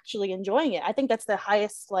are actually enjoying it. I think that's the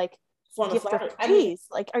highest like form of flattery.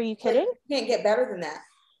 Like, are you kidding? You can't get better than that.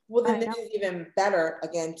 Well, then this is even better.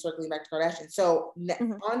 Again, circling back to Kardashian. So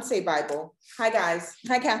on Say Bible, hi guys,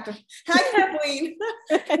 hi Catherine, hi Kathleen.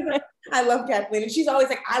 I love Kathleen, and she's always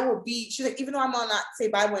like, she's like, even though I'm on not Say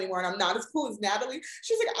Bible anymore, and I'm not as cool as Natalie,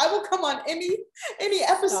 she's like, I will come on any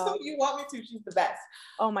episode you want me to. She's the best.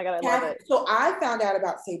 Oh my god, I love it. So I found out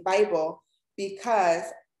about Say Bible because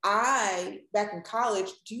back in college,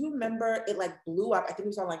 do you remember it like blew up? I think it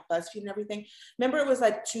was on like BuzzFeed and everything. Remember it was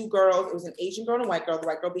like two girls. It was an Asian girl and a white girl, the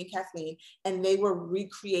white girl being Kathleen, and they were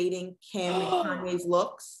recreating Kim and Kanye's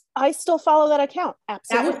looks. I still follow that account.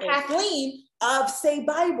 Absolutely. That was Kathleen of Say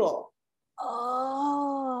Bible.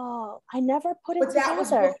 Oh, I never put it together. But that was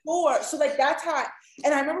before. So like that's how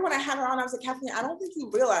and I remember when I had her on, I was like, Kathleen, I don't think you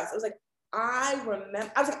realize. I was like,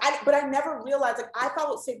 but I never realized, like I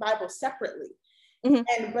followed Say Bible separately.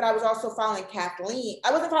 But I was also following Kathleen.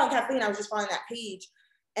 I wasn't following Kathleen, I was just following that page.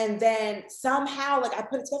 And then somehow, like I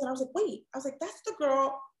put it together and I was like, wait, that's the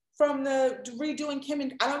girl from the redoing Kim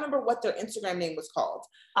and I don't remember what their Instagram name was called.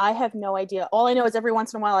 I have no idea. All I know is every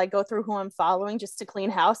once in a while I go through who I'm following just to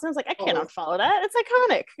clean house. And I was like, I can't unfollow that. It's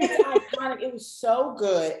iconic. It's iconic. It was so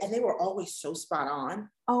good. And they were always so spot on.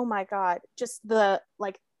 Oh my God. Just the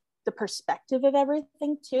perspective of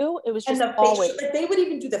everything too. It was just always like they would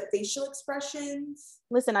even do the facial expressions.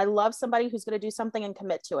 Listen, I love somebody who's going to do something and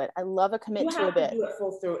commit to it. I love a commit to a bit. Do it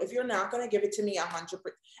full through. If you're not going to give it to me 100%,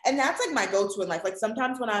 and that's like my go-to in life. Like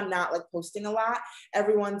sometimes when I'm not like posting a lot,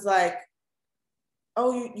 everyone's like,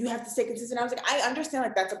 "Oh, you have to stay consistent." I was like, I understand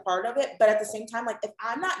like that's a part of it, but at the same time, like if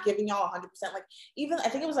I'm not giving y'all 100%, like even I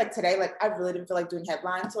think it was like today, like I really didn't feel like doing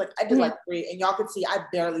headlines, so like I did like 3, and y'all could see I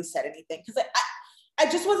barely said anything because I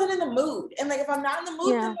just wasn't in the mood. And like, if I'm not in the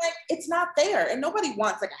mood, then like, it's not there. And nobody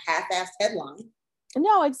wants like a half-assed headline.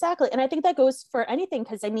 No, exactly. And I think that goes for anything.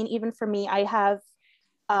 Cause I mean, even for me, I have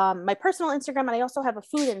my personal Instagram, and I also have a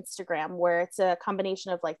food Instagram where it's a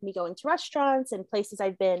combination of like me going to restaurants and places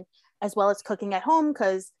I've been, as well as cooking at home,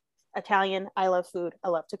 because Italian, I love food, I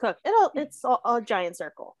love to cook. It's a giant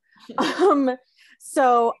circle.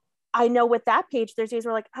 So I know with that page, there's days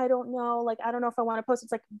where like, I don't know if I want to post.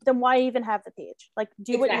 It's like, then why even have the page? Like,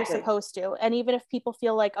 do what you're supposed to. And even if people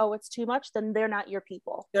feel like, oh, it's too much, then they're not your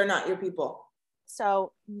people. They're not your people.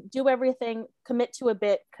 So do everything, commit to a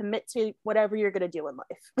bit, commit to whatever you're going to do in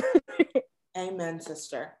life. Amen,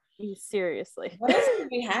 sister. Seriously. What else do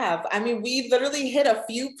we have? I mean, we literally hit a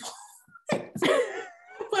few points,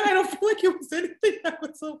 but I don't feel like it was anything that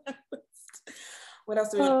was on my list. What else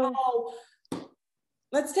do we have?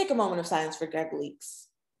 Let's take a moment of silence for Greg Leakes.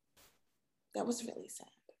 That was really sad.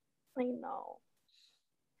 I know.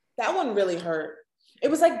 That one really hurt.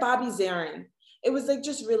 It was like Bobby Zarin. It was like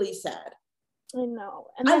just really sad. I know.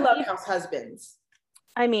 And I love House Husbands.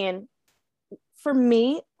 I mean, for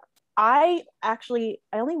me, I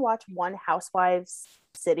only watch one Housewives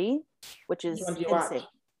City, which is insane.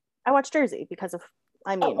 I watch Jersey because of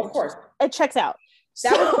course. It checks out.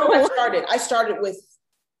 That was where I started. I started with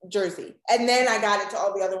Jersey, and then I got into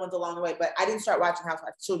all the other ones along the way, but I didn't start watching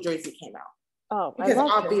Housewives till Jersey came out. Oh, because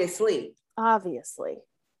obviously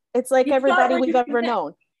it's like everybody we've ever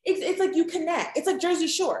known. It's like you connect. It's like Jersey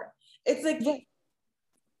Shore. It's like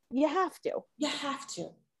you have to.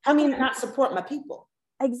 I mean, not support my people.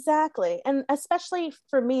 Exactly. And especially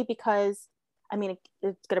for me, because I mean,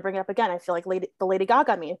 it's going to bring it up again. I feel like the Lady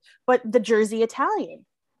Gaga meme, but the Jersey Italian.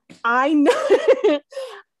 I know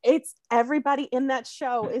it's everybody in that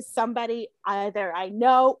show is somebody either I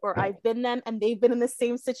know or I've been them, and they've been in the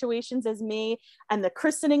same situations as me. And the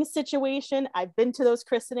christening situation, I've been to those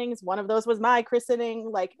christenings. One of those was my christening.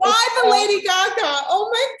 Like, why the Lady Gaga? Oh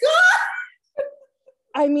my God.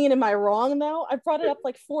 I mean, am I wrong though? I brought it up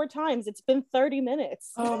like 4 times. It's been 30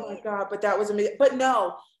 minutes. Oh my God. But that was amazing. But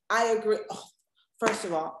no, I agree. Oh, first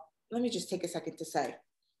of all, let me just take a second to say,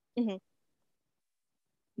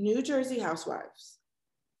 New Jersey Housewives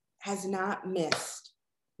has not missed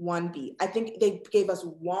one beat. I think they gave us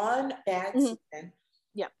one bad season.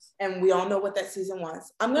 Yep. And we all know what that season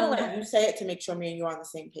was. I'm going to let you say it to make sure me and you are on the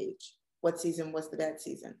same page. What season was the bad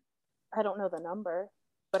season? I don't know the number,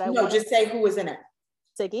 but just say who was in it.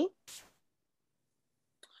 Siggy?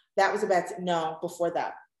 That was a bad no, before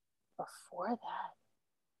that. Before that?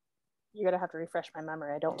 You're going to have to refresh my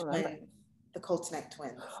memory. I don't remember. The Colts-Neck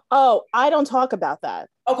twins. Oh, I don't talk about that.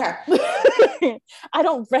 Okay. I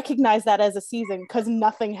don't recognize that as a season because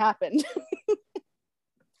nothing happened.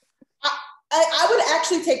 I would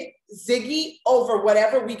actually take Ziggy over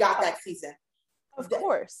whatever we got that season. Of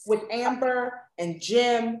course. With Amber and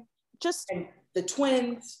Jim. And the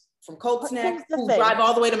twins from Colts-Neck who drive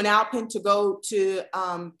all the way to Manalapan to go to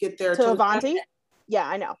get their... To Avanti? Yeah,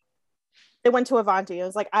 I know. They went to Avanti. I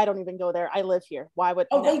was like, I don't even go there. I live here. Why would...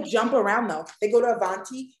 They jump around though. They go to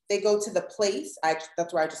Avanti. They go to the place.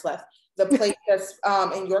 That's where I just left. The place that's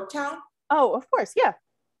in Yorktown. Oh, of course. Yeah.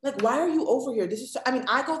 Like, why are you over here?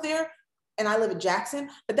 I go there and I live in Jackson,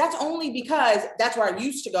 but that's only because that's where I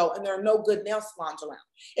used to go and there are no good nail salons around.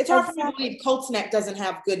 It's hard for me to believe Colts-Neck doesn't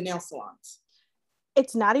have good nail salons.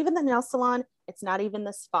 It's not even the nail salon. It's not even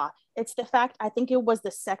the spa. It's the fact, I think it was the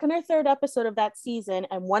 2nd or 3rd episode of that season,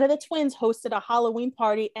 and one of the twins hosted a Halloween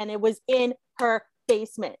party, and it was in her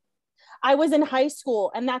basement. I was in high school,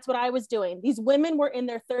 and that's what I was doing. These women were in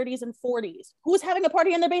their 30s and 40s. Who was having a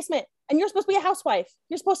party in their basement? And you're supposed to be a housewife.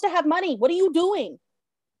 You're supposed to have money. What are you doing?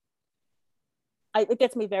 It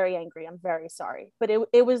gets me very angry. I'm very sorry. But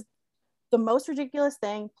it was the most ridiculous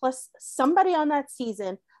thing. Plus, somebody on that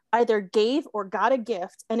season either gave or got a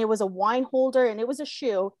gift, and it was a wine holder and it was a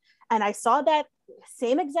shoe. And I saw that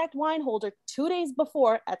same exact wine holder 2 days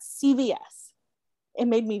before at CVS. It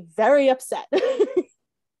made me very upset.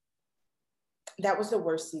 That was the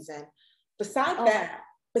worst season. Besides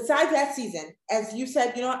that season, as you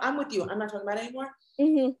said, you know what? I'm with you. I'm not talking about it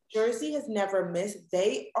anymore. Jersey has never missed.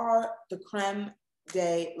 They are the creme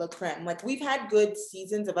de la creme. Like, we've had good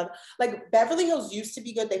seasons of like Beverly Hills used to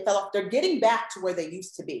be good. They fell off. They're getting back to where they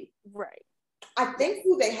used to be. Right. I think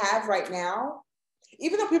who they have right now,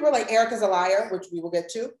 even though people are like Erica's a liar, which we will get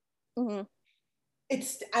to,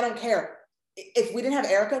 I don't care. If we didn't have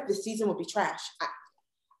Erica, this season would be trash.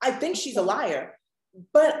 I think she's a liar,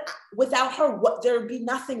 but without her, there would be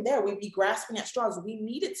nothing there. We'd be grasping at straws. We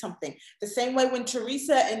needed something. The same way when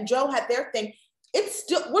Teresa and Joe had their thing,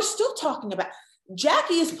 we're still talking about.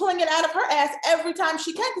 Jackie is pulling it out of her ass every time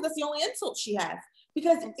she can because that's the only insult she has,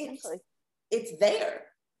 because it's there.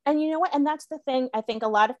 And you know what? And that's the thing. I think a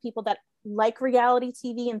lot of people that like reality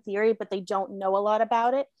TV in theory, but they don't know a lot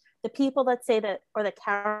about it, the people that say that, or the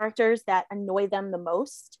characters that annoy them the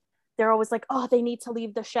most, they're always like, oh, they need to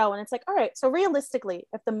leave the show. And it's like, all right, so realistically,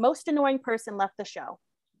 if the most annoying person left the show,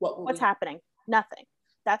 what's happening? Nothing.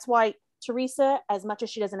 That's why Teresa, as much as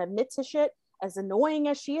she doesn't admit to shit, as annoying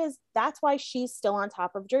as she is, that's why she's still on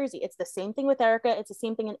top of Jersey. It's the same thing with Erica. It's the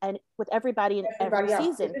same thing with everybody in every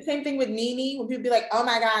season. It's the same thing with Nene. When people be like, oh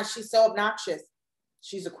my gosh, she's so obnoxious.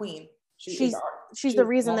 She's a queen. She's the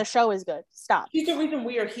reason the show is good. Stop. She's the reason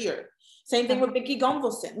we are here. Same thing with Vicky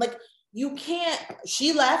Gunvalson. Like, you can't,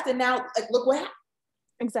 she left and now, like, look what happened.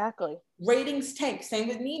 Exactly. Ratings tank. Same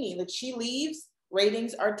with Nene. Like, she leaves,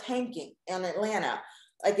 ratings are tanking in Atlanta.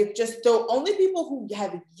 Like, it's just the only people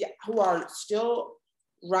who are still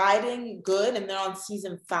riding good, and they're on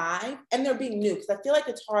season 5, and they're being new, because I feel like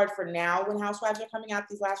it's hard for now when Housewives are coming out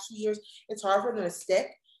these last few years. It's hard for them to stick.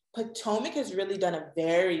 Potomac has really done a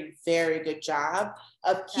very, very good job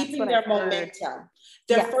of keeping their momentum.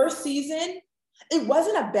 Their first season, it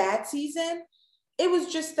wasn't a bad season. It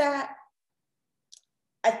was just that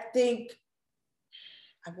I think,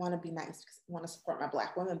 I want to be nice because I want to support my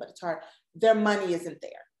Black women, but it's hard. Their money isn't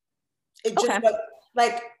there. It just was,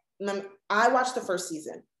 like, I watched the first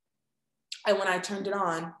season, and when I turned it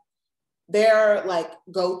on, their like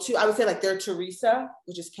go-to, I would say like their Teresa,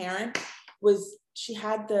 which is Karen, she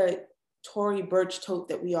had the Tory Burch tote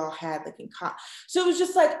that we all had, like in so it was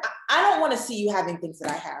just like, I don't want to see you having things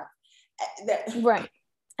that I have. Right.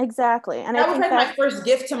 Exactly. And that was like my first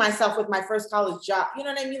gift to myself with my first college job. You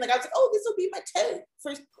know what I mean? Like, I was like, oh, this will be my tote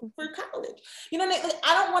for college. You know what I mean? Like,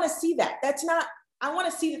 I don't want to see that. That's not, I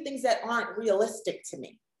want to see the things that aren't realistic to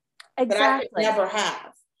me. Exactly. That I could never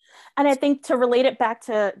have. And I think, to relate it back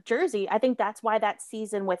to Jersey, I think that's why that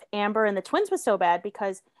season with Amber and the twins was so bad,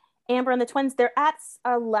 because Amber and the twins, they're at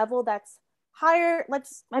a level that's higher.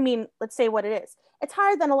 Let's say what it is. It's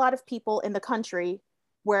higher than a lot of people in the country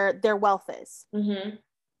where their wealth is. Mm-hmm.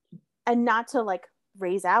 And not to like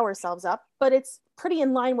raise ourselves up, but it's pretty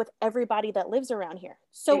in line with everybody that lives around here.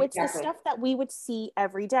 So It's the stuff that we would see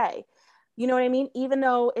every day. You know what I mean? Even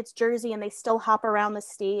though it's Jersey and they still hop around the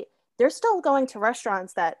state, they're still going to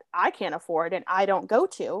restaurants that I can't afford and I don't go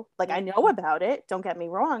to. Like, I know about it, don't get me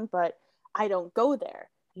wrong, but I don't go there.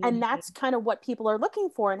 Mm-hmm. And that's kind of what people are looking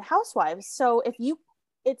for in Housewives. So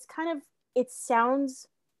it sounds,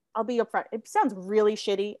 I'll be upfront, it sounds really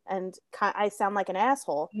shitty and I sound like an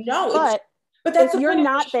asshole. No, but that's if you're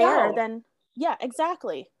not there, then yeah,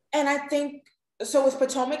 exactly. And I think, so with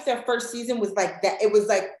Potomac, their first season was like that. It was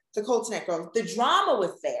like the Colton girls. The drama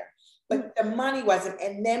was there, but the money wasn't.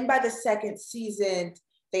 And then by the second season,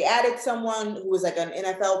 they added someone who was like an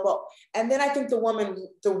NFL ball. And then I think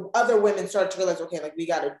the other women started to realize, okay, like, we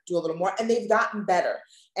got to do a little more. And they've gotten better.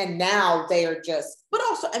 And now they are just, but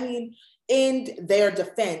also, I mean, in their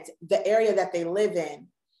defense, the area that they live in,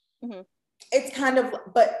 mm-hmm. It's kind of,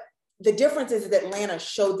 but the difference is that Atlanta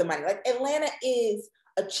showed the money. Like, Atlanta is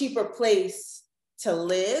a cheaper place to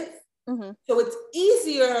live. Mm-hmm. So it's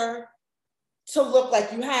easier to look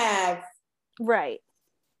like you have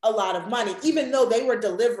a lot of money, even though they were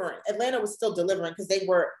delivering. Atlanta was still delivering because they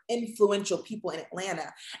were influential people in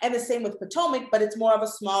Atlanta. And the same with Potomac, but it's more of a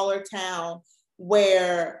smaller town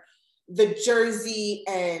where the Jersey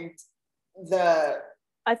and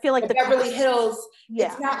I feel like the Beverly Hills,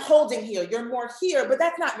 it's not holding here. You're more here, but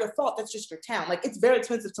that's not your fault. That's just your town. Like, it's very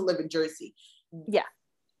expensive to live in Jersey. Yeah.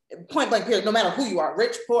 Point blank period, no matter who you are,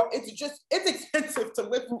 rich, poor, it's expensive to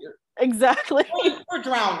live here. Exactly. We're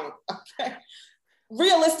drowning. Okay.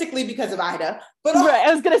 Realistically, because of Ida. But right,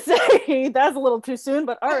 I was going to say, that's a little too soon,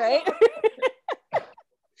 but all right.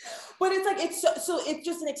 But it's like, it's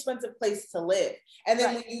just an expensive place to live. And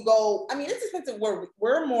then when you go, I mean, it's expensive.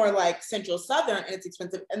 We're more like Central Southern, and it's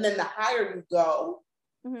expensive. And then the higher you go,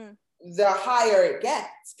 mm-hmm. the higher it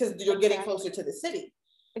gets, because you're getting closer to the city.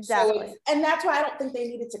 Exactly. So and that's why I don't think they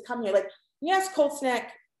needed to come here. Like, yes, Cold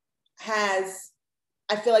Snack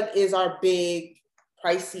I feel like is our big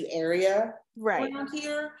pricey area around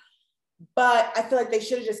here. But I feel like they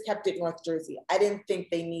should have just kept it North Jersey. I didn't think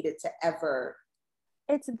they needed to ever.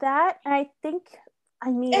 It's that, and I think,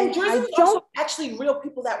 and Jersey was also actually real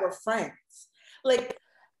people that were friends. Like,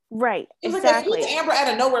 right, it was exactly. Like Amber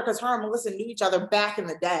out of nowhere because her and Melissa knew each other back in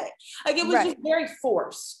the day. Like, it was just very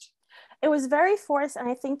forced. It was very forced, and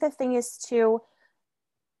I think the thing is too,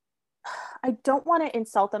 I don't want to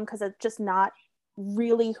insult them because it's just not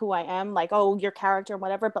really who I am. Like, oh, your character,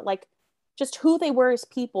 whatever, but like, just who they were as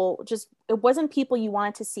people, just it wasn't people you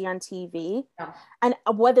wanted to see on TV. No. And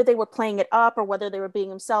whether they were playing it up or whether they were being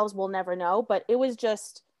themselves, we'll never know. But it was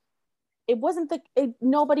just, it wasn't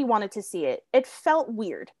nobody wanted to see it. It felt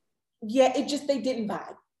weird. Yeah, they didn't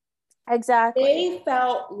vibe. Exactly. They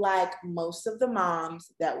felt like most of the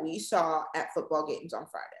moms that we saw at football games on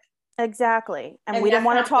Friday. Exactly. And And we didn't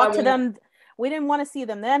want to talk to when them. We didn't want to see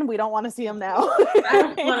them then. We don't want to see them now.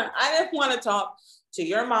 I didn't want to talk to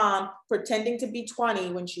your mom pretending to be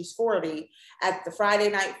 20 when she's 40 at the Friday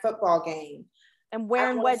night football game. And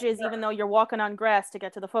wearing wedges even though you're walking on grass to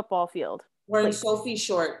get to the football field. Wearing Sophie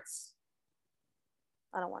shorts.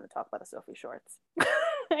 I don't want to talk about the Sophie shorts.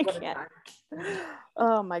 I can't.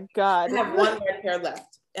 Oh my God. I have one red pair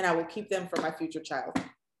left and I will keep them for my future child.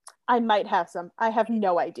 I might have some. I have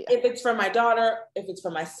no idea. If it's for my daughter, if it's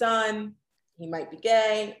for my son, he might be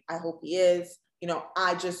gay. I hope he is. You know,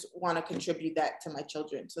 I just want to contribute that to my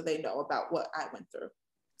children so they know about what I went through.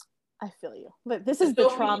 I feel you. But this is the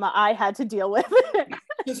trauma I had to deal with.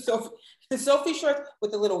 The Sophie shorts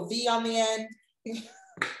with a little V on the end.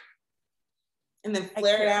 And then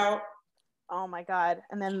flare it out. Oh my God.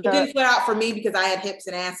 And then it didn't flare out for me because I had hips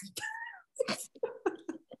and ass.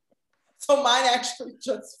 So mine actually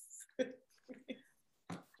just.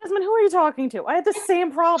 Jasmine, who are you talking to? I had the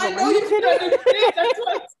same problem. I know you kidding? That's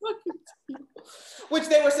what I was talking to. Which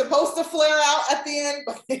they were supposed to flare out at the end,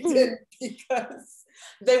 but they didn't because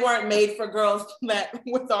they weren't made for girls that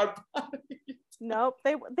with our bodies. Nope,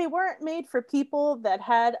 they weren't made for people that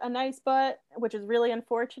had a nice butt, which is really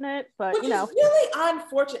unfortunate. But which you know, is really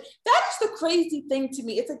unfortunate. That is the crazy thing to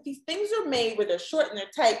me. It's like these things are made where they're short and they're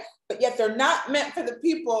tight, but yet they're not meant for the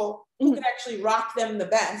people who can actually rock them the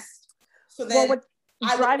best. So then what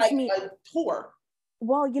I drives like me a tour.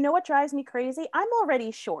 Well, you know what drives me crazy? I'm already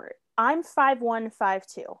short. I'm 5'1",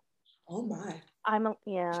 5'2". Oh my. I'm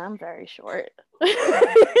very short.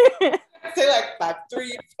 Say like 5'3",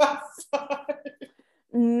 5'5".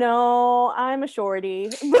 No, I'm a shorty.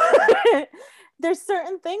 There's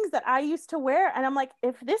certain things that I used to wear, and I'm like,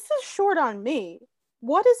 if this is short on me,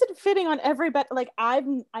 what is it fitting on everybody? Like I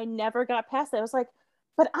never got past that. I was like,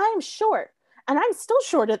 but I'm short, and I'm still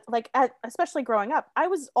short. Especially growing up, I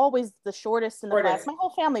was always the shortest in the class. My whole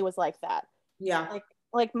family was like that. Yeah.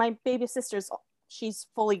 Like my baby sister's, she's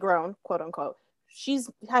fully grown, quote unquote.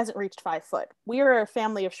 Hasn't reached 5 foot. We are a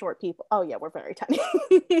family of short people. Oh yeah, we're very tiny.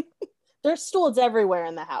 There's stools everywhere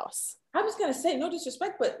in the house. I was gonna say, no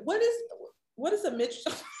disrespect, but what is a midge?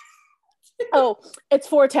 Oh, it's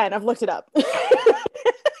 4'10". I've looked it up.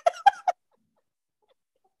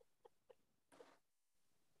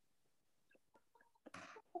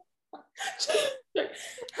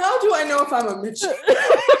 How do I know if I'm a midge?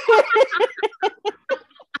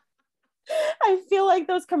 I feel like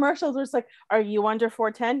those commercials were just like, are you under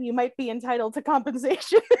 4'10"? You might be entitled to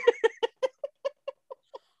compensation.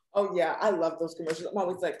 Oh yeah, I love those commercials. I'm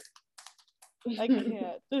always like, I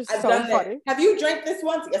can't. They're I've so done funny. That. Have you drank this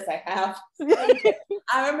once? Yes, I have.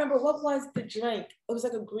 I remember, what was the drink? It was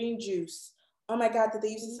like a green juice. Oh my God, that they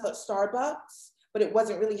used to sell at Starbucks, but it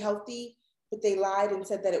wasn't really healthy. But they lied and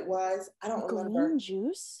said that it was. I don't remember. Green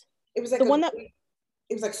juice? It was like the one that.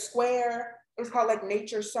 It was like square. It was called like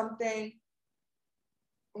Nature something.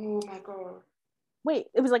 Oh my God. Wait,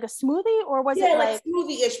 it was like a smoothie, or was it like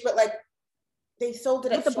smoothie-ish, but like they sold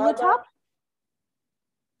it at the blue top?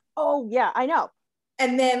 Oh yeah, I know.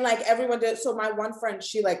 And then like everyone did. So my one friend,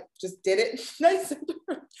 she like just did it. And I said to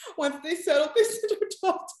her, once they settled, they sent her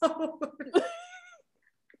 $12.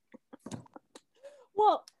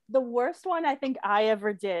 Well, the worst one I think I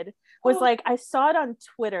ever did was like, I saw it on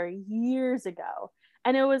Twitter years ago.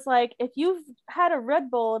 And it was like, if you've had a Red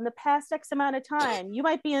Bull in the past X amount of time, you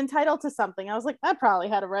might be entitled to something. I was like, I probably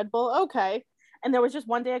had a Red Bull. Okay. And there was just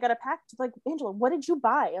one day I got a pack, like, Angela, what did you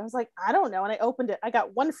buy? I was like, I don't know. And I opened it. I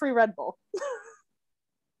got 1 free Red Bull.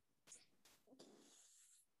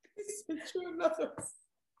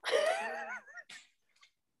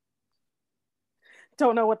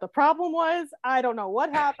 Don't know what the problem was. I don't know what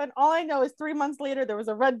happened. All I know is 3 months later, there was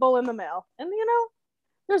a Red Bull in the mail. And you know,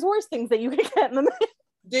 there's worse things that you can get in the mail.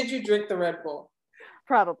 Did you drink the Red Bull?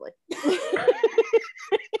 Probably.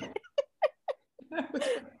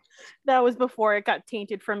 That was before it got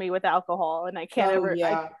tainted for me with alcohol, and I can't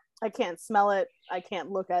I can't smell it. I can't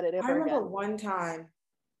look at it ever again. I remember one time.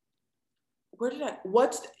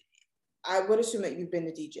 I would assume that you've been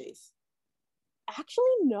to DJs. Actually,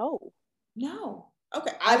 no. No.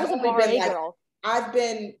 Okay. I was a bar A girl. I've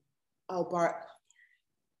been bar.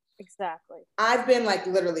 Exactly. I've been like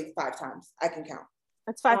literally 5 times. I can count.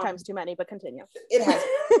 That's 5 times too many, but continue. It has.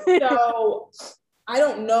 So I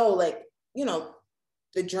don't know, like, you know,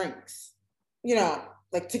 the drinks, you know,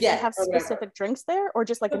 like to get. They have specific drinks there, or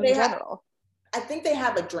just like in general? I think they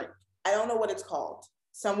have a drink. I don't know what it's called.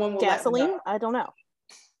 Someone will gasoline? Let me know. I don't know.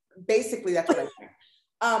 Basically, that's what I think.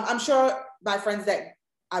 I'm sure my friends that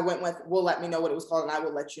I went with, will let me know what it was called and I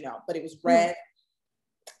will let you know. But it was red.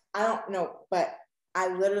 I don't know, but I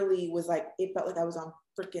literally was like, it felt like I was on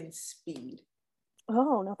freaking speed.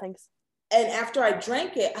 Oh, no thanks. And after I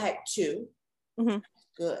drank it, I had 2.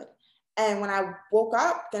 Good. And when I woke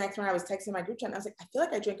up the next morning, I was texting my group chat and I was like, I feel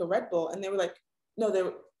like I drank a Red Bull. And they were like,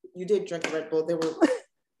 no, you did drink a Red Bull. The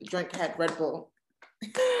drink had Red Bull.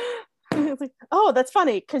 Like, oh, that's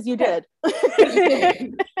funny because you did.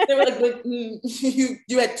 They were like,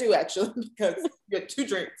 you had 2 actually, because you had 2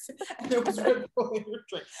 drinks and there was Red Bull in your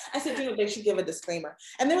drink. I said, they should give a disclaimer.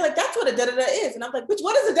 And they were like, that's what a da-da-da is. And I'm like, bitch,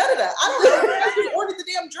 what is a da-da-da? I don't know. I just ordered the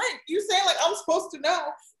damn drink. You saying like I'm supposed to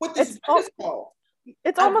know what this drink is called.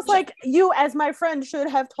 It's almost like you, as my friend, should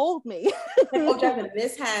have told me. Like, oh, Jasmine,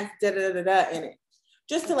 this has da-da-da-da in it.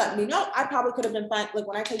 Just to let me know. I probably could have been fine. Like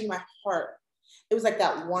when I tell you my heart, it was like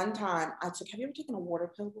that one time I took, have you ever taken a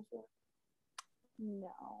water pill before?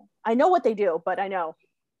 No. I know what they do, but I know.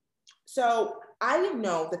 So I didn't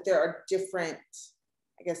know that there are different,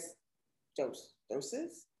 I guess,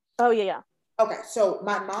 doses. Oh, yeah. Okay, so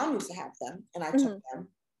my mom used to have them and I took them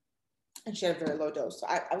and she had a very low dose. So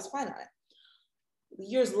I was fine on it.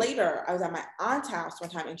 Years later, I was at my aunt's house one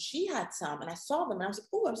time and she had some and I saw them and I was like,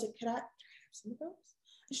 oh, I was like, can I have some of those?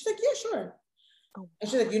 And she's like, yeah, sure. Oh. And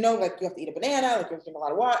she's like, like you have to eat a banana, like you have to drink a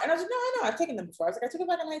lot of water. And I was like, no, I know, I've taken them before. I was like, I took it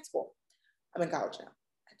back in high school. I'm in college now.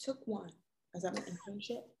 I took one. I was at my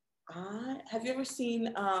internship. Have you ever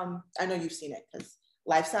seen, I know you've seen it because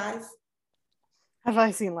Life Size. Have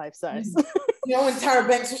I seen Life Size? When Tyra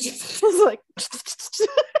Banks was just like,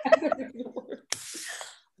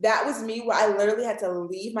 that was me where I literally had to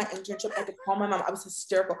leave my internship. I had to call my mom. I was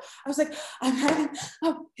hysterical. I was like, I'm having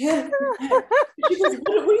She goes,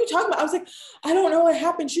 what are you talking about? I was like, I don't know what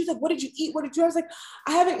happened. She was like, what did you eat? What did you? I was like,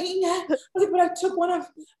 I haven't eaten yet. I was like, but I took one of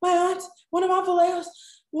Aunt Valeo's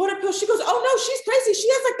water pills. She goes, oh no, she's crazy. She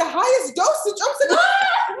has like the highest dosage. I was like,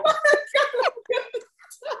 oh my God.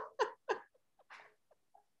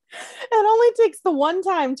 It only takes the one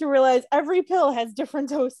time to realize every pill has different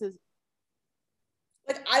doses.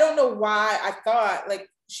 Like, I don't know why I thought like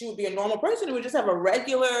she would be a normal person who would just have a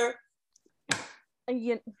regular.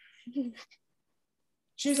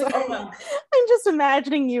 She was like, oh no. I'm just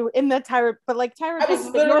imagining you in the Tyra, but like Tyra Banks,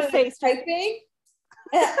 but your face typing.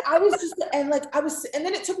 And I was just, and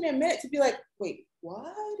then it took me a minute to be like, wait,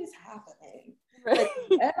 what is happening? Like,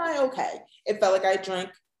 am I okay? It felt like I drank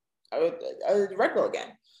a Red Bull again.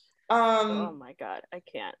 Oh my God, I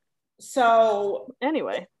can't. So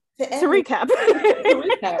anyway, to recap,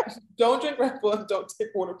 don't drink Red Bull and don't take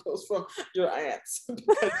water pills from your aunts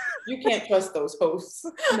because you can't trust those hosts.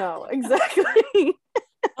 No, exactly.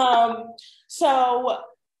 So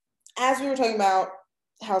as we were talking about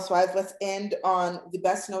Housewives, let's end on the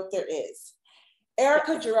best note there is.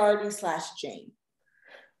 Erika Girardi / Jane.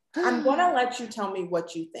 I'm gonna let you tell me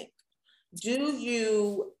what you think. Do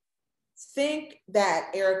you think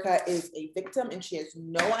that Erika is a victim and she has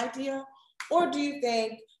no idea? Or do you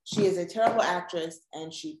think she is a terrible actress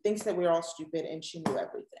and she thinks that we're all stupid and she knew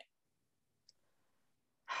everything?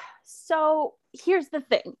 So here's the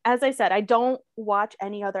thing. As I said, I don't watch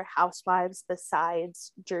any other Housewives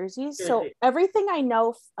besides Jersey. So everything I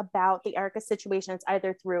know about the Erika situation is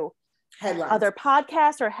either through headlines, other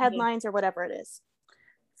podcasts or headlines or whatever it is.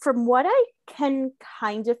 From what I can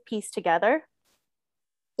kind of piece together,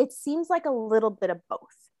 it seems like a little bit of both.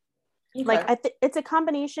 Okay. Like it's a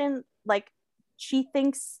combination. Like she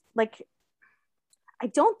thinks, like, I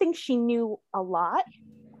don't think she knew a lot.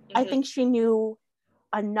 I think she knew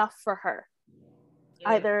enough for her.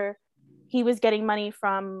 Either he was getting money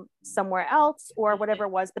from somewhere else or whatever it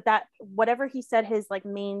was, but that whatever he said his like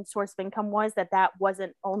main source of income was, that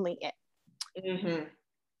wasn't only it.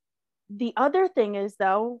 The other thing is,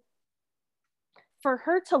 though, for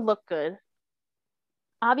her to look good,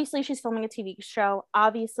 obviously she's filming a TV show.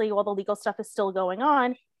 Obviously, all the legal stuff is still going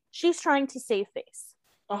on. She's trying to save face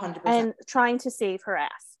 100%. And trying to save her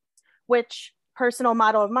ass, which personal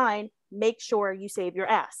motto of mine, make sure you save your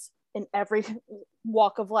ass in every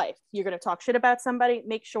walk of life. You're going to talk shit about somebody,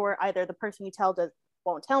 make sure either the person you tell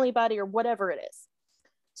won't tell anybody or whatever it is.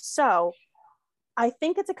 So I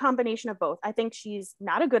think it's a combination of both. I think she's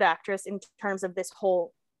not a good actress in terms of this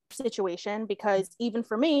whole situation, because even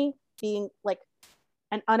for me, being like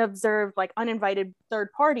an unobserved, like uninvited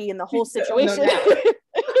third party in the whole situation.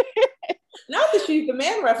 Not that she's the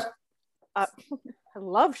man ref. I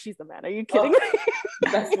love She's the Man. Are you kidding me?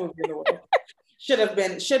 Best movie in the world. Should have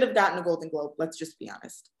gotten a Golden Globe. Let's just be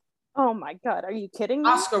honest. Oh my God. Are you kidding me?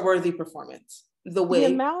 Oscar-worthy performance. The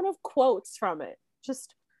amount of quotes from it.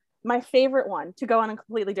 Just my favorite one, to go on a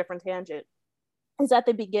completely different tangent. is at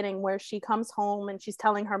the beginning where she comes home and she's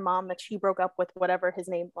telling her mom that she broke up with whatever his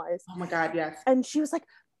name was. Oh my God, yes. And she was like,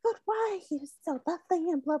 but why? He was so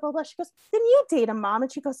lovely and blah, blah, blah. She goes, then you date him, Mom.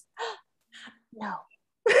 And she goes, no.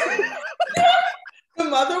 The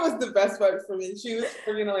mother was the best part for me. She was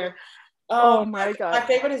freaking hilarious. Oh my God. My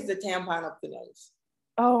favorite is the tampon up the nose.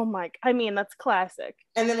 Oh my, I mean, that's classic.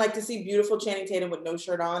 And then like to see beautiful Channing Tatum with no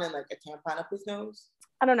shirt on and like a tampon up his nose.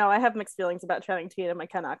 I don't know. I have mixed feelings about Channing Tatum. I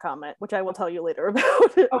cannot comment, which I will tell you later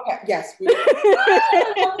about. Okay, yes.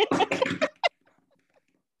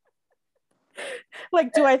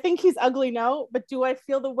 Like, do I think he's ugly? No. But do I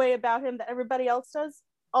feel the way about him that everybody else does?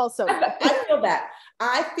 Also. I feel that.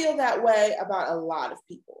 I feel that way about a lot of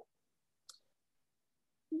people.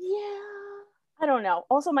 Yeah. I don't know.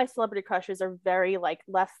 Also, my celebrity crushes are very like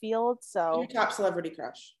left field. So your top celebrity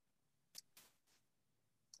crush?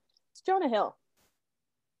 It's Jonah Hill.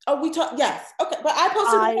 Oh, we talked. Yes. Okay. But I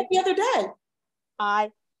posted it the other day.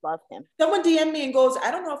 I love him. Someone DM'd me and goes, I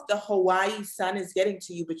don't know if the Hawaii sun is getting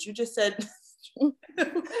to you, but you just said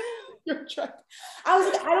you're trying. I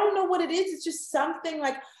was like, I don't know what it is. It's just something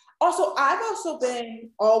like, also, I've also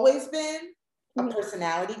always been a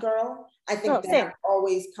personality girl. I think that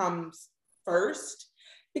always comes first,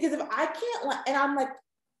 because if I can't, and I'm like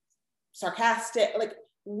sarcastic, like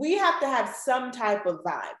we have to have some type of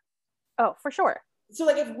vibe. Oh, for sure. So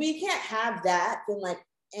like if we can't have that, then like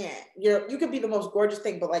you could be the most gorgeous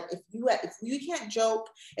thing, but like if you can't joke,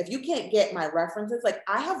 if you can't get my references, like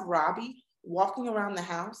I have Robbie walking around the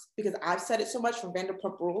house because I've said it so much from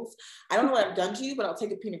Vanderpump Rules. I don't know what I've done to you, but I'll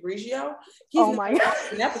take a Pinot Grigio. He's my God.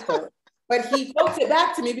 An episode. But he quotes it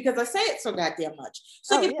back to me because I say it so goddamn much.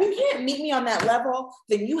 So if you can't meet me on that level,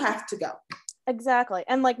 then you have to go. Exactly.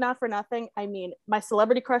 And like, not for nothing, I mean, my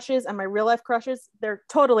celebrity crushes and my real life crushes, they're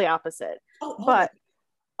totally opposite. But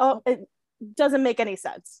it doesn't make any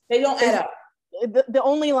sense. They don't add up. The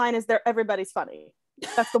only line is everybody's funny.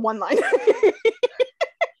 That's the one line.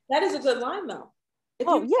 That is a good line though. If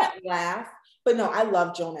you can't laugh. But no, I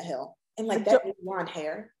love Jonah Hill. And like that blonde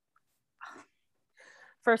hair.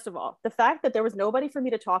 First of all, the fact that there was nobody for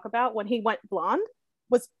me to talk about when he went blonde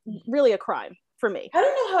was really a crime for me. I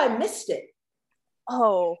don't know how I missed it.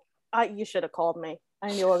 Oh, you should have called me.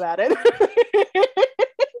 I knew about it.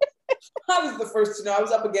 I was the first to know. I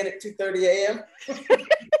was up again at 2:30 a.m.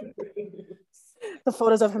 The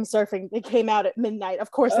photos of him surfing, they came out at midnight.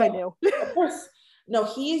 Of course I knew. Of course. No,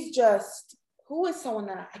 he's just, who is someone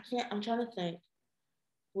that I'm trying to think.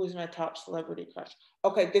 Who is my top celebrity crush?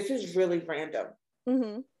 Okay, this is really random.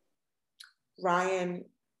 Mm-hmm. Ryan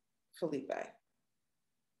Felipe.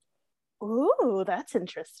 Ooh, that's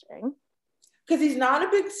interesting. Because he's not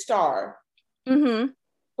a big star. Mm-hmm.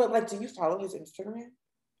 But like, do you follow his Instagram?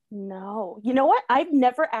 No. You know what? I've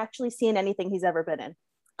never actually seen anything he's ever been in,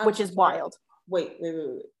 which is wild. Wait.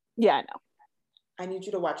 Yeah, I know. I need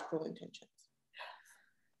you to watch Cruel Intentions.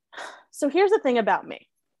 So here's the thing about me.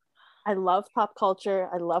 I love pop culture.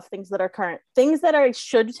 I love things that are current. Things that I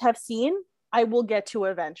should have seen, I will get to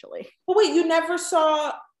eventually. But wait, you never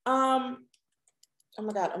saw, oh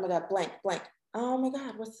my God, blank. Oh my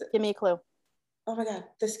God, what's it? Give me a clue. Oh my God,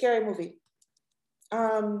 the scary movie.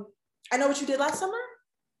 I Know What You Did Last Summer?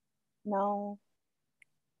 No.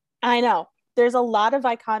 I know. There's a lot of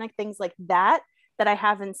iconic things like that I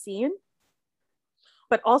haven't seen,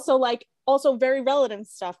 but also very relevant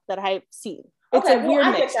stuff that I've seen. It's a weird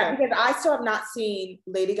mixture. Because I still have not seen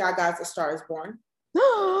Lady Gaga's A Star Is Born.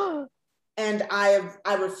 And I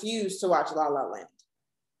refuse to watch La La Land.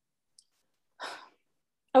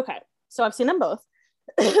 Okay, so I've seen them both.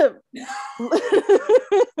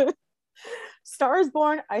 Star Is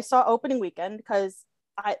Born, I saw opening weekend because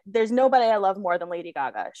there's nobody I love more than Lady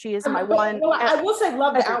Gaga. She is my one. Well, I will say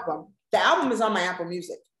love the album. The album is on my Apple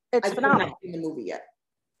Music. It's phenomenal. I haven't seen the movie yet.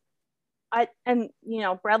 And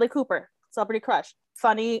Bradley Cooper, celebrity crush,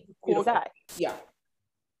 funny, cool guy. Yeah.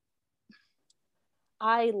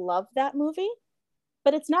 I love that movie,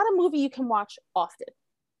 but it's not a movie you can watch often.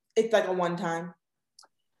 It's like a one time.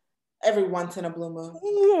 Every once in a blue moon.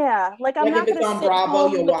 Yeah, like I'm not going to sit Bravo,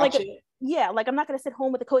 home you'll watch it. Yeah, like I'm not going to sit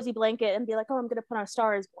home with a cozy blanket and be like, oh, I'm going to put on A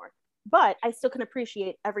Star Is Born. But I still can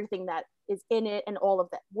appreciate everything that is in it and all of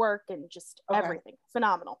that work and just everything.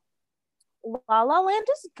 Phenomenal. La La Land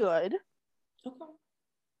is good. Okay.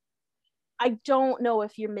 I don't know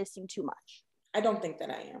if you're missing too much. I don't think that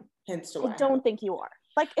I am. Hence to why. I don't think you are.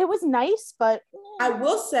 Like, it was nice, but I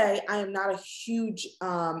will say I am not a huge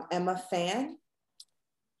Emma fan.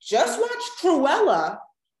 Just watched Cruella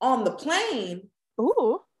on the plane.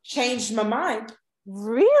 Ooh. Changed my mind.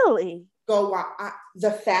 Really? Go watch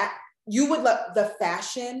you would love the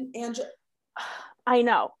fashion, Angela. I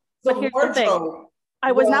know. The but here's wardrobe. the thing.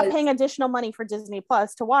 I was not paying additional money for Disney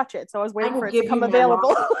Plus to watch it, so I was waiting for it to become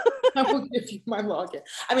available. I will give you my login.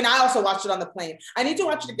 I mean, I also watched it on the plane. I need to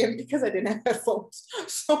watch it again because I didn't have headphones,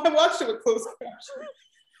 so I watched it with closed captions.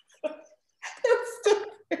 It was still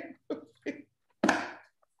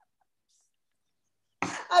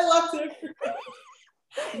I loved it.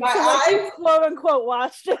 My eyes, quote unquote,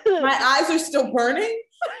 watched it. My eyes are still burning,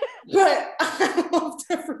 but I loved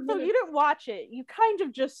it. So you didn't watch it. You kind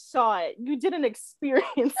of just saw it. You didn't experience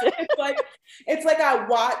it. It's like I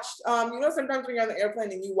watched, sometimes when you're on the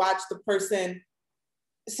airplane and you watch the person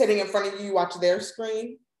sitting in front of you, you watch their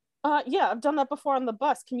screen. Yeah, I've done that before on the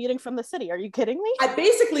bus commuting from the city. Are you kidding me? I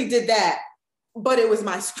basically did that, but it was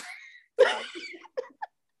my screen.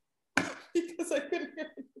 Because I couldn't hear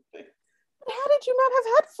anything. How did you not have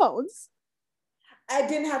headphones? I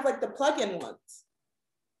didn't have like the plug-in ones.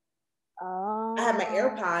 Oh. I had my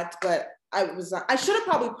AirPods, but I should have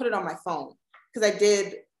probably put it on my phone because I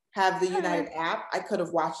did have the United app. I could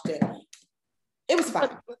have watched it. It was fine.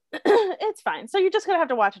 It's fine. So you're just gonna have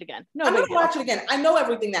to watch it again. No, I'm gonna watch it again. I know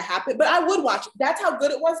everything that happened, but I would watch it. That's how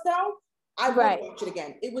good it was, though. I would watch it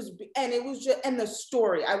again. It was just the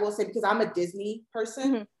story. I will say, because I'm a Disney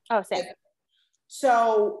person. Mm-hmm. Oh, same.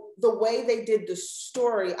 So the way they did the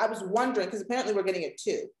story, I was wondering, because apparently we're getting it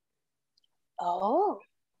too. Oh.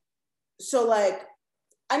 So like,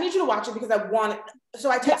 I need you to watch it because I want it. So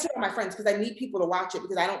I texted all my friends because I need people to watch it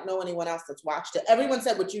because I don't know anyone else that's watched it. Everyone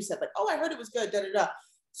said what you said, like, oh, I heard it was good, da da da.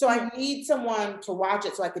 So I need someone to watch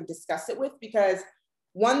it so I can discuss it with, because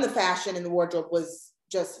one, the fashion and the wardrobe was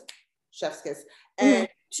just chef's kiss. And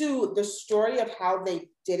two, the story of how they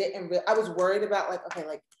did it. And I was worried about like, okay,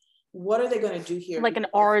 like, what are they going to do here? Like an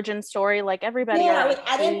origin story, like everybody. Yeah, like,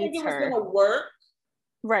 I didn't think it was going to work.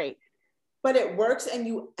 Right. But it works, and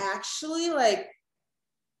you actually like,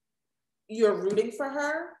 you're rooting for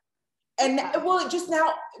her. And well, just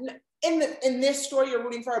now in this story, you're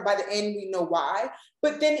rooting for her. By the end, we know why.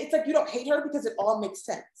 But then it's like you don't hate her because it all makes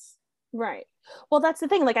sense. Right. Well, that's the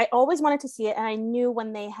thing. Like, I always wanted to see it, and I knew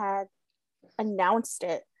when they had announced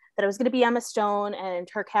it that it was going to be Emma Stone and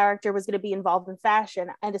her character was going to be involved in fashion,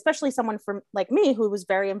 and especially someone from like me who was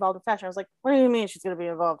very involved in fashion. I was like, what do you mean she's going to be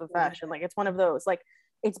involved in fashion? Like, it's one of those, like,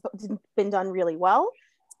 it's been done really well,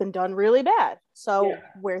 it's been done really bad, so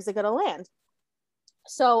where's it going to land?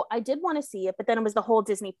 So I did want to see it, but then it was the whole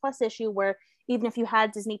Disney Plus issue where even if you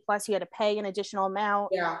had Disney Plus, you had to pay an additional amount.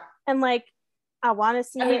 Yeah. And like, I want to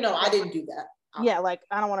see it. No, I didn't do that. Yeah, like,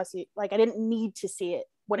 I don't want to see, like, I didn't need to see it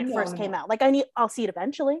when it first came out. Like, I'll see it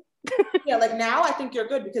eventually. Yeah, like now I think you're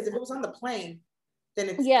good, because if it was on the plane, then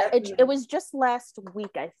it's it was just last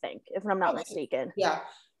week, I think, if I'm not mistaken. Yeah.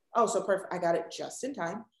 Oh, so perfect. I got it just in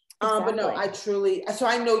time. Exactly. But no, I truly, so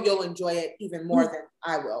I know you'll enjoy it even more than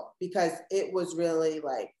I will, because it was really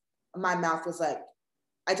like, my mouth was like,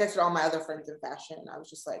 I texted all my other friends in fashion, and I was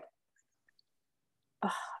just like,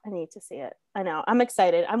 oh, I need to see it. I know. I'm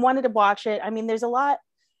excited. I wanted to watch it. I mean, there's a lot,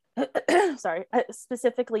 sorry,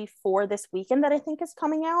 specifically for this weekend that I think is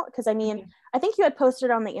coming out. Because I mean, I think you had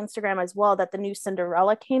posted on the Instagram as well that the new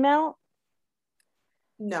Cinderella came out.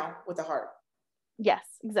 No, with a heart. Yes,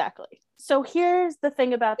 exactly. So here's the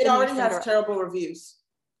thing about it already has terrible reviews.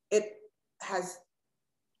 It has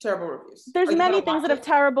terrible reviews. There's many things that have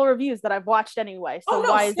terrible reviews that I've watched anyway. So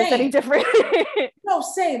why is this any different? No,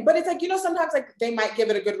 same. But it's like, sometimes like they might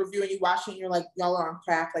give it a good review and you watch it and you're like, y'all are on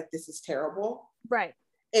crack. Like, this is terrible. Right.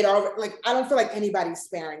 It all like, I don't feel like anybody's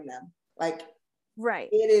sparing them. Like, right.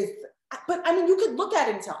 It is. But I mean, you could look at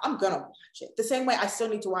it and tell, I'm gonna watch it. The same way I still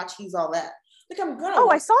need to watch He's All That. Like, I'm gonna. Oh,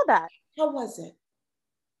 I saw that. How was it?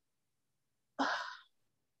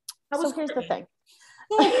 So here's the thing.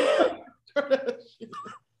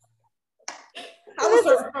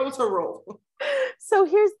 How was her role? So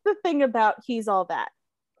here's the thing about He's All That.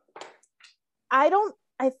 I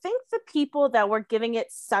think the people that were giving it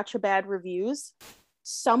such a bad reviews,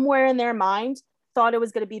 somewhere in their mind, thought it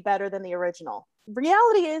was going to be better than the original.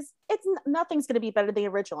 Reality is, nothing's going to be better than the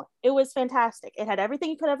original. It was fantastic. It had everything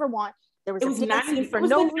you could ever want. There was a dance scene for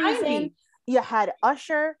no reason. You had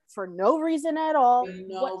Usher for no reason at all.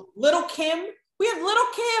 No. Little Kim. We have Little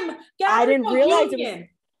Kim. I didn't realize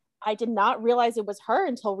I did not realize it was her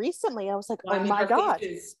until recently. I was like, oh my God.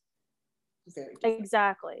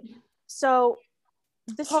 Exactly. So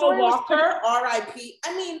the Paul Walker, R.I.P.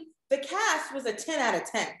 I mean, the cast was a 10 out of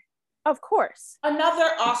 10. Of course. Another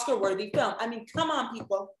Oscar-worthy film. I mean, come on,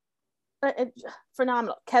 people.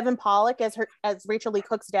 Phenomenal. Kevin Pollak as Rachel Lee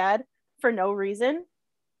Cook's dad for no reason.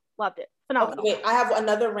 Loved it. Phenomenal. Okay, I have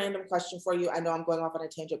another random question for you. I know I'm going off on a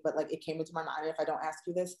tangent, but like, it came into my mind. If I don't ask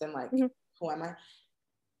you this, then like, who am I?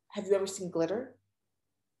 Have you ever seen Glitter?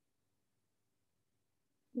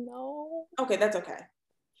 No. Okay, that's okay.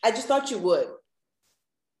 I just thought you would.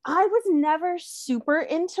 I was never super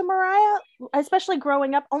into Mariah, especially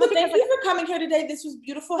growing up. Only because thank you for coming here today. This was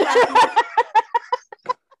beautiful.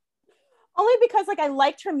 Only because like I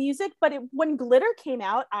liked her music, but when Glitter came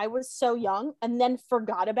out, I was so young and then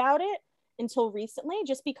forgot about it until recently,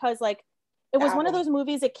 just because like it was one of those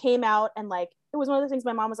movies that came out and like it was one of the things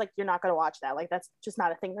my mom was like, you're not going to watch that. Like that's just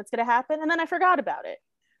not a thing that's going to happen. And then I forgot about it.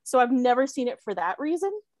 So I've never seen it for that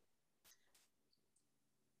reason.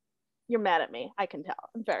 You're mad at me. I can tell.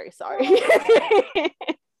 I'm very sorry.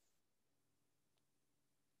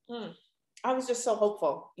 I was just so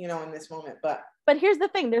hopeful, in this moment, but here's the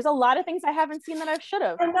thing. There's a lot of things I haven't seen that I should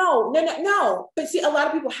have. No. But see, a lot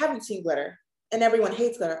of people haven't seen Glitter and everyone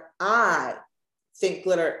hates Glitter. I think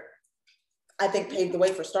Glitter, paved the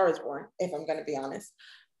way for Star is Born, if I'm going to be honest.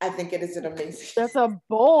 I think it is an amazing. That's a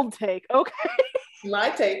bold take. Okay. My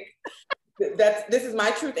take. This is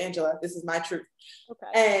my truth, Angela. This is my truth. Okay.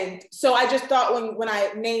 And so I just thought when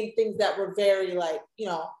I named things that were very like,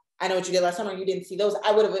 I know what you did last summer, you didn't see those.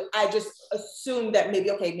 I just assumed that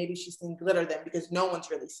maybe she's seen Glitter then because no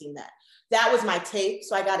one's really seen that. That was my take.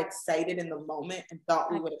 So I got excited in the moment and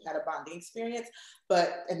thought we would have had a bonding experience.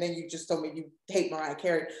 And then you just told me you hate Mariah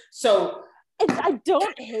Carey. So I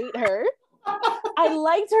don't hate her. I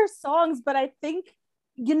liked her songs, but I think,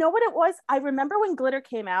 you know what it was? I remember when Glitter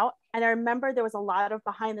came out and I remember there was a lot of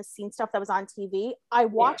behind the scenes stuff that was on TV. I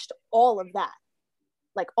watched all of that.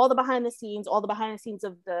 Like all the behind the scenes of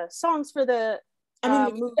the songs for the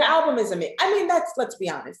movie. The album is amazing. Let's be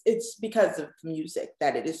honest. It's because of music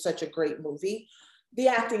that it is such a great movie. The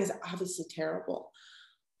acting is obviously terrible,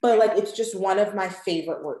 but like, it's just one of my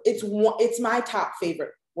favorite work. It's my top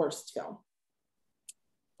favorite worst film.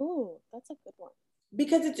 Ooh, that's a good one.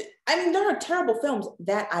 Because there are terrible films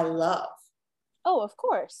that I love. Oh, of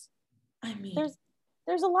course.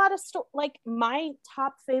 There's a lot of like my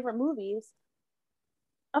top favorite movies.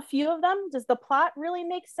 A few of them, does the plot really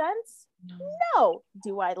make sense? No.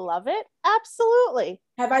 Do I love it? Absolutely.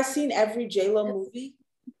 Have I seen every J-Lo movie?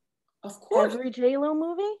 Of course. Every J-Lo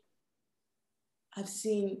movie? I've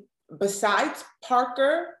seen, besides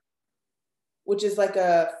Parker, which is like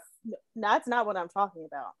a... That's not what I'm talking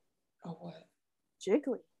about. Oh, what?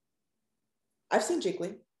 Jiggly. I've seen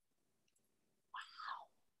Jiggly. Wow.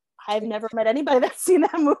 I've never met anybody that's seen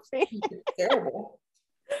that movie. It's terrible.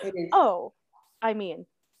 It is. Oh,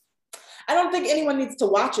 I don't think anyone needs to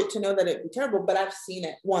watch it to know that it'd be terrible, but I've seen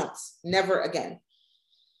it once, never again.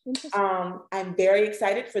 I'm very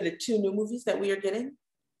excited for the 2 new movies that we are getting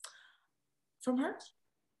from her.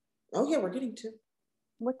 Oh yeah, we're getting 2.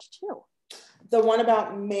 Which 2? The one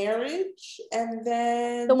about marriage, and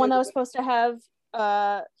then the one that was supposed to have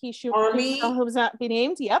Army, who was not be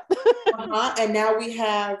named. Yep. And now we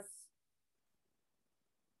have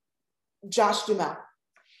Josh Duhamel.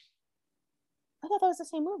 I thought that was the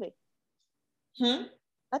same movie.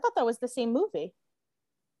 I thought that was the same movie.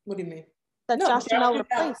 What do you mean? That Josh Duhamel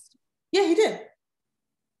replaced. Yeah, he did.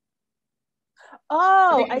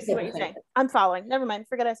 Oh, I see what you're saying. I'm following. Never mind.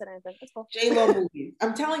 Forget I said anything. That's cool. J-Lo movie.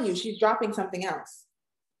 I'm telling you, she's dropping something else.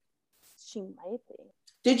 She might be.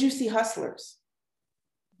 Did you see Hustlers?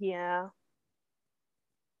 Yeah.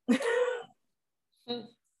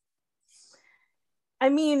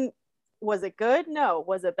 Was it good? No.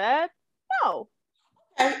 Was it bad? No.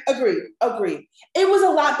 Agreed. It was a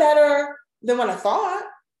lot better than what I thought.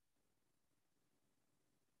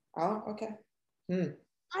 Oh, okay.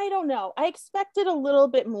 I don't know. I expected a little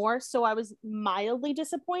bit more, so I was mildly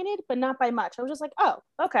disappointed, but not by much. I was just like, oh,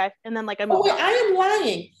 okay. And then like I moved on. I am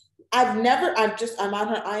lying. I'm on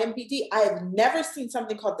her IMDb. I have never seen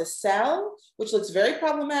something called The Cell, which looks very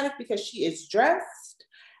problematic because she is dressed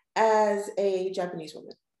as a Japanese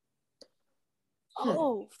woman.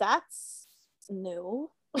 Oh, that's new.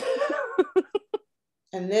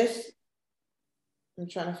 And this, I'm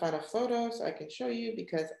trying to find a photo so I can show you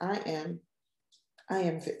because I am,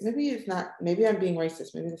 maybe it's not, maybe I'm being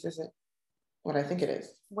racist. Maybe this isn't what I think it is.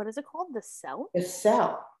 What is it called? The Cell? The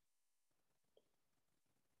Cell.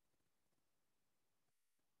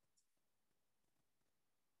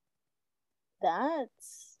 I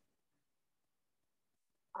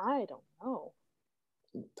don't know.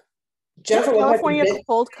 Jennifer California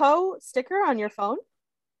Cold Co. sticker on your phone?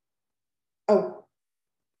 Oh,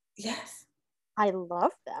 yes. I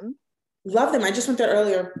love them. I just went there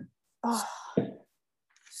earlier. Oh,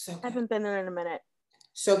 so good. I haven't been there in a minute.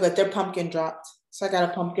 So good. Their pumpkin dropped. So I got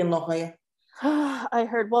a pumpkin La Jolla. I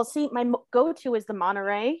heard. Well, see, my go-to is the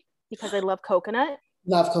Monterey because I love coconut.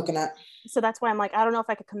 Love coconut. So that's why I'm like, I don't know if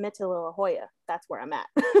I could commit to La Jolla. That's where I'm at.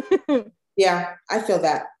 Yeah, I feel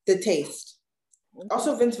that. The taste.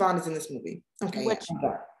 Also, Vince Vaughn is in this movie. Okay. Which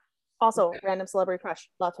yeah. also random celebrity crush.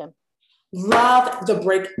 Love him. Love the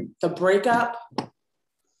breakup.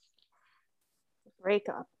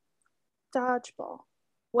 Breakup. Dodgeball.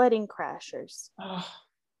 Wedding Crashers. Oh.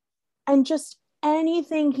 And just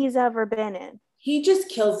anything he's ever been in. He just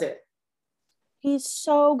kills it. He's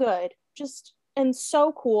so good. Just and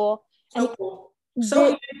so cool. So and cool.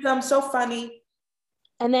 So handsome, so funny.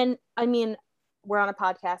 And then, I mean, we're on a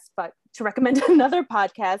podcast, but to recommend another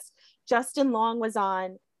podcast, Justin Long was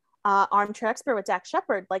on Armchair Expert with Dax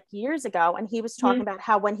Shepard like years ago, and he was talking about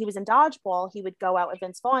how when he was in Dodgeball, he would go out with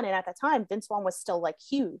Vince Vaughn, and at that time, Vince Vaughn was still like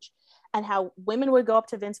huge, and how women would go up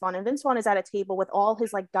to Vince Vaughn, and Vince Vaughn is at a table with all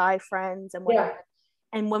his like guy friends and whatever,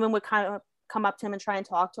 and women would kind of come up to him and try and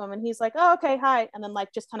talk to him, and he's like, oh, okay, hi, and then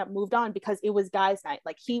like just kind of moved on because it was guys' night.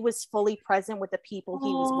 Like he was fully present with the people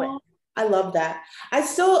he was with. I love that. I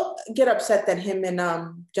still get upset that him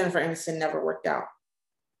and Jennifer Aniston never worked out.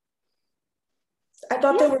 I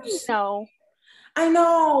thought they were. No. I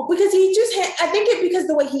know, because he just I think it because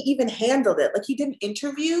the way he even handled it. Like he did an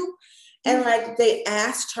interview and like they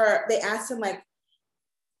asked him like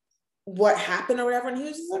what happened or whatever. And he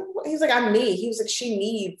was like, I'm me. He was like, she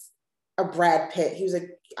needs a Brad Pitt. He was like,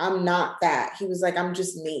 I'm not that. He was like, I'm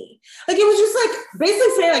just me. Like it was just like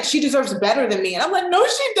basically saying like she deserves better than me. And I'm like, no,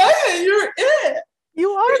 she doesn't. You're it.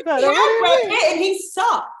 You are better. Yeah, Brad Pitt, and he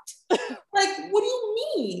sucked. Like, what do you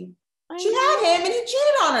mean? She had him and he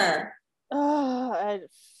cheated on her.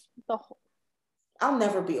 I'll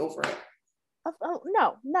never be over it.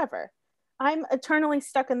 No, never. I'm eternally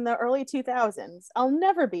stuck in the early 2000s. I'll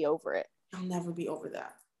never be over it. I'll never be over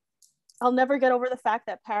that. I'll never get over the fact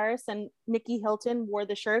that Paris and Nikki Hilton wore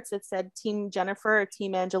the shirts that said Team Jennifer or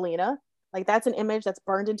Team Angelina. Like that's an image that's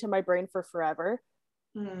burned into my brain for forever.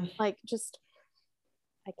 Like just,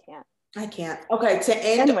 I can't. Okay, to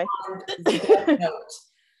end on the note,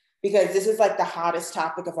 because this is like the hottest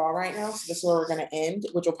topic of all right now. So this is where we're going to end,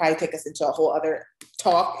 which will probably take us into a whole other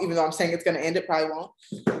talk. Even though I'm saying it's going to end, it probably won't.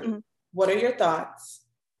 Mm-hmm. What are your thoughts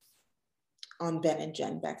on Ben and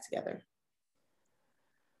Jen back together?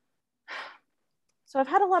 So I've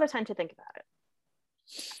had a lot of time to think about it.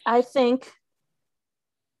 I think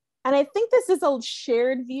this is a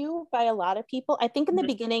shared view by a lot of people. I think in the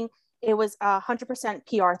beginning, it was 100%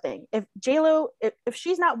 PR thing. If JLo, if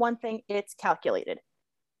she's not one thing, it's calculated.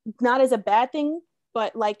 Not as a bad thing,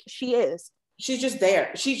 but like she is. She's just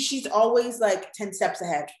there. She's always like 10 steps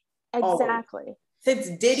ahead. Exactly. Always.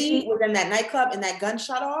 Since Diddy was in that nightclub and that gun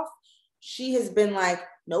shot off, she has been like,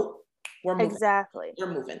 nope, we're moving. Exactly.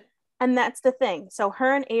 We're moving. And that's the thing. So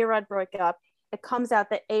her and A-Rod broke up. It comes out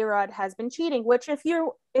that A-Rod has been cheating, which if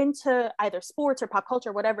you're into either sports or pop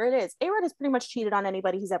culture, whatever it is, A-Rod has pretty much cheated on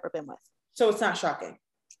anybody he's ever been with. So it's not shocking.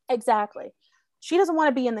 Exactly. She doesn't want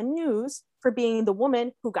to be in the news for being the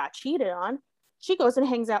woman who got cheated on. She goes and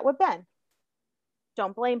hangs out with Ben.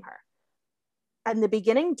 Don't blame her. In the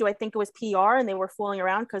beginning, do I think it was PR and they were fooling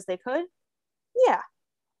around because they could? Yeah.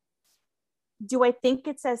 Do I think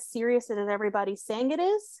it's as serious as everybody's saying it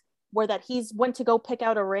is? Where that he's went to go pick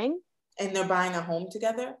out a ring? And they're buying a home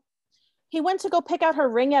together? He went to go pick out her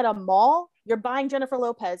ring at a mall. You're buying Jennifer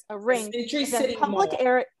Lopez a ring in public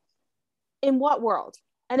area. In what world?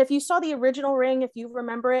 And if you saw the original ring, if you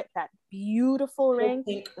remember it, that beautiful ring,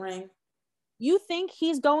 pink ring, you think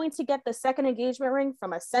he's going to get the second engagement ring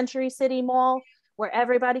from a Century City mall where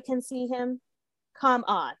everybody can see him? Come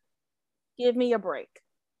on, give me a break.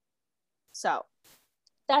 So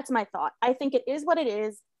that's my thought. I think it is what it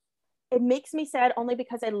is. It makes me sad only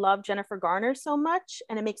because I love Jennifer Garner so much.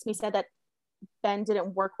 And it makes me sad that Ben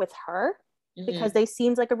didn't work with her because they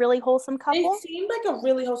seemed like a really wholesome couple. They seemed like a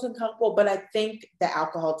really wholesome couple, but I think the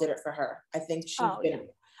alcohol did it for her. I think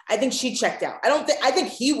I think she checked out. I think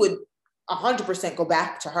he would 100% go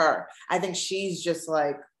back to her. I think she's just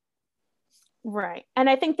like. Right. And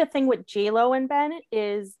I think the thing with JLo and Ben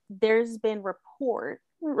is there's been reports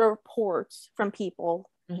from people.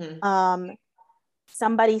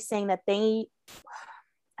 Somebody saying that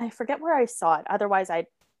I forget where I saw it. Otherwise I'd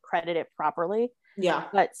credit it properly. Yeah.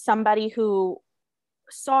 But somebody who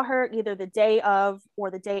saw her either the day of or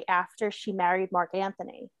the day after she married Mark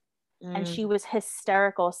Anthony. And she was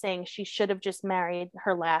hysterical saying she should have just married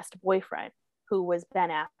her last boyfriend, who was Ben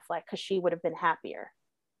Affleck, because she would have been happier.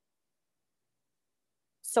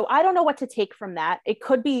 So I don't know what to take from that. It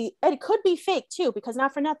could be fake too, because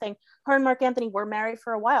not for nothing, her and Mark Anthony were married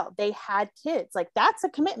for a while. They had kids. Like that's a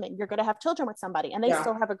commitment. You're going to have children with somebody, and they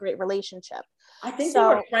still have a great relationship. I think they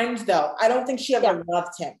were friends, though. I don't think she ever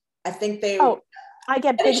loved him. I think they. Oh, I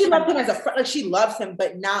get. I think she loved him as a friend. Like she loves him,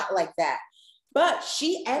 but not like that. But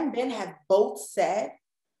she and Ben have both said,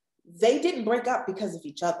 they didn't break up because of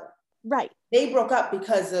each other. Right. They broke up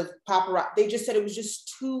because of paparazzi. They just said it was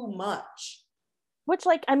just too much. Which,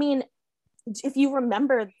 like, I mean, if you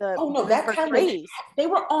remember that they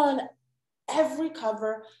were on every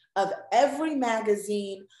cover of every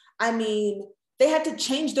magazine. I mean, they had to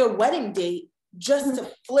change their wedding date just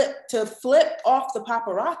to flip off the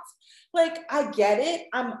paparazzi. Like, I get it.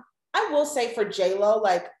 I will say for J-Lo,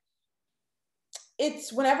 like,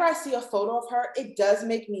 it's whenever I see a photo of her, it does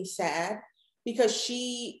make me sad because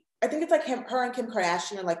I think it's like her and Kim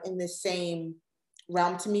Kardashian are like in the same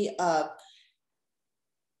realm to me of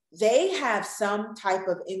they have some type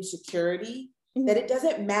of insecurity that it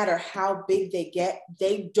doesn't matter how big they get,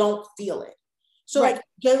 they don't feel it. So like,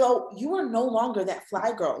 J-Lo, you are no longer that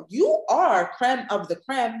fly girl. You are creme of the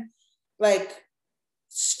creme, like,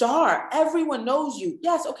 star. Everyone knows you.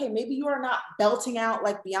 Yes, okay, maybe you are not belting out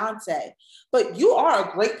like Beyonce, but you are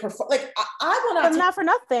a great performer. Like, I will not. Not for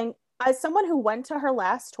nothing, as someone who went to her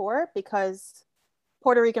last tour, because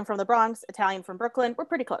Puerto Rican from the Bronx, Italian from Brooklyn, we're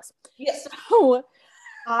pretty close. Yes. So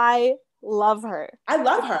I love her. I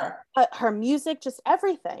love her. Her music, just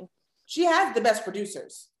everything. She has the best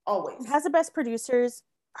producers, always. Has the best producers.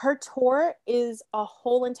 Her tour is a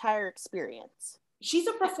whole entire experience. She's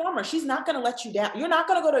a performer. She's not going to let you down. You're not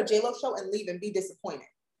going to go to a J-Lo show and leave and be disappointed.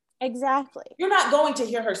 Exactly. You're not going to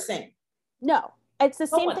hear her sing. No. It's the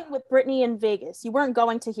same thing with Britney in Vegas. You weren't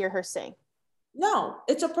going to hear her sing. No,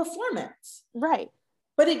 it's a performance. Right.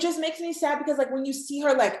 But it just makes me sad because, like, when you see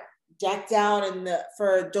her, like, decked out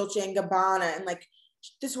for Dolce & Gabbana, and, like,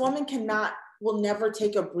 this woman will never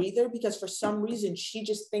take a breather because for some reason she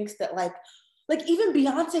just thinks that, like even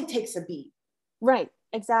Beyonce takes a beat. Right.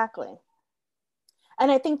 Exactly.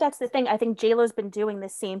 And I think that's the thing. I think J-Lo's been doing the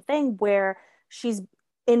same thing where she's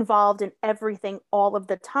involved in everything all of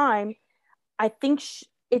the time. I think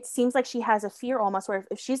it seems like she has a fear almost where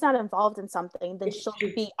if she's not involved in something, then she'll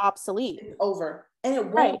be obsolete. It's over. And it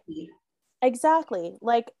won't be. Exactly.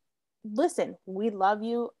 Like, listen, we love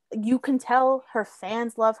you. You can tell her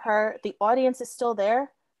fans love her. The audience is still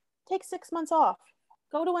there. Take 6 months off.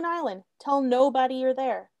 Go to an island. Tell nobody you're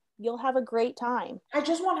there. You'll have a great time. I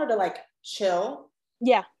just want her to, like, chill.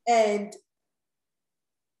 Yeah. And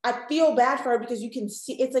I feel bad for her because you can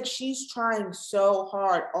see it's like she's trying so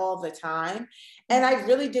hard all the time. And I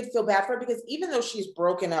really did feel bad for her because even though she's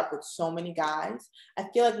broken up with so many guys, I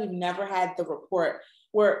feel like we've never had the report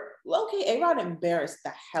where low-key A-Rod embarrassed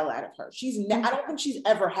the hell out of her. I don't think she's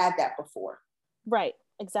ever had that before. Right,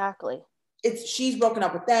 exactly. She's broken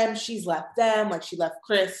up with them. She's left them. Like, she left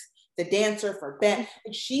Chris, the dancer, for Ben.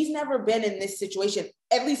 And she's never been in this situation,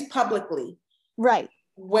 at least publicly. Right.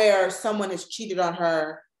 Where someone has cheated on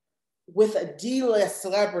her with a D-list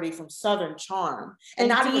celebrity from Southern Charm and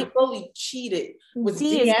not even fully cheated with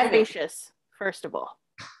D is gracious, first of all.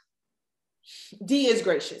 D is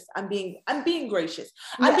gracious. I'm being gracious.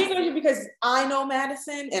 Yes. I'm being gracious because I know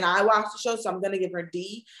Madison and I watched the show, so I'm gonna give her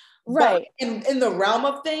D. Right. But in the realm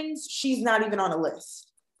of things, she's not even on a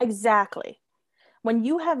list. Exactly. When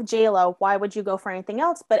you have J-Lo, why would you go for anything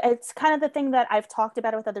else? But it's kind of the thing that I've talked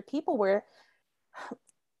about it with other people where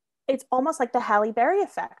it's almost like the Halle Berry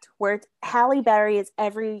effect, where Halle Berry is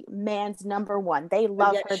every man's number one. They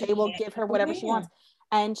love her. They will give her whatever she wants.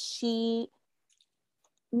 And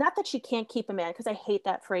not that she can't keep a man, because I hate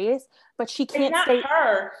that phrase, but she can't stay.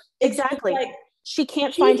 Her. Exactly. Like, she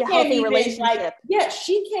can't find a healthy relationship.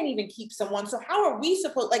 She can't even keep someone. So how are we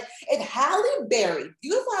supposed, like, if Halle Berry,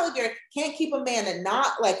 beautiful Halle Berry, can't keep a man and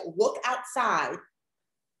not, like, look outside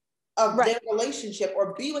of their relationship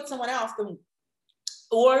or be with someone else, then,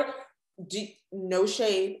 or no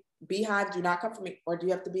shade, Beehive, do not come for me, or do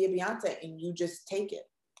you have to be a Beyonce and you just take it?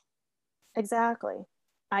 Exactly.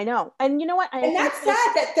 I know. And you know what? And that's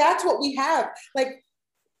sad that that's what we have. Like,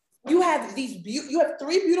 you have you have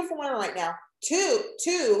 3 beautiful women right now,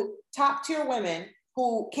 two top tier women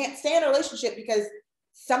who can't stay in a relationship because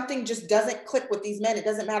something just doesn't click with these men. It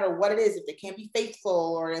doesn't matter what it is, if they can't be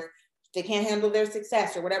faithful or if they can't handle their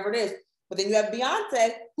success or whatever it is. But then you have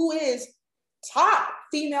Beyonce, who is top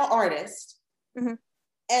female artist,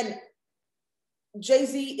 and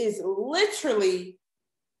Jay-Z is literally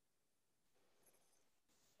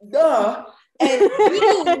and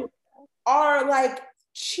you are, like,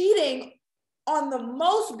 cheating on the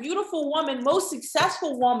most beautiful woman, most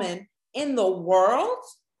successful woman in the world,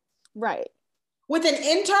 right? With an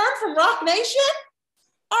intern from Roc Nation?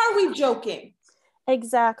 Are we joking?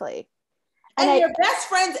 Exactly. And your best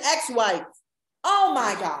friend's ex-wife. Oh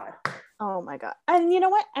my God. Oh my God. And you know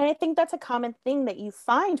what? And I think that's a common thing that you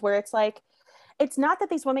find where it's like, it's not that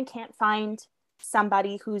these women can't find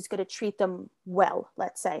somebody who's going to treat them well,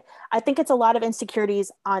 let's say. I think it's a lot of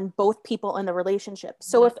insecurities on both people in the relationship.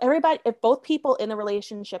 So if both people in the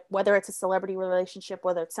relationship, whether it's a celebrity relationship,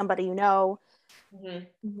 whether it's somebody you know,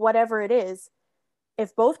 whatever it is,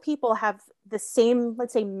 if both people have the same,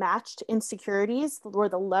 let's say, matched insecurities or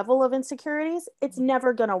the level of insecurities, it's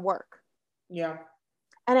never going to work. Yeah.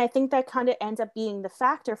 And I think that kind of ends up being the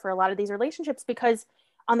factor for a lot of these relationships, because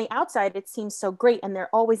on the outside, it seems so great and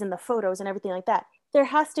they're always in the photos and everything like that. There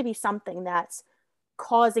has to be something that's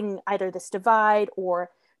causing either this divide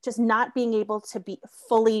or just not being able to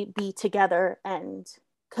fully be together and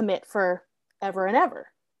commit for ever and ever,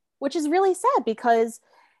 which is really sad because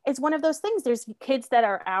it's one of those things. There's kids that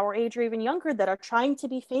are our age or even younger that are trying to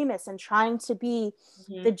be famous and trying to be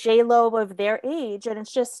the J-Lo of their age. And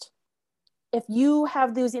it's just, if you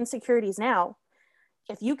have those insecurities now,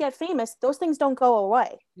 if you get famous, those things don't go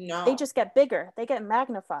away. No. They just get bigger. They get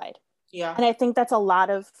magnified. Yeah. And I think it's a lot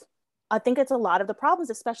of the problems,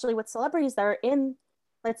 especially with celebrities that are in,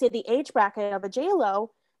 let's say, the age bracket of a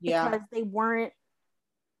J-Lo, because they weren't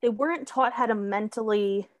taught how to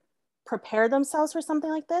mentally prepare themselves for something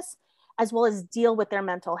like this, as well as deal with their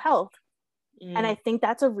mental health. And I think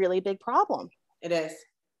that's a really big problem. It is.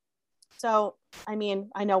 So, I mean,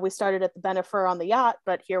 I know we started at the Bennifer on the yacht,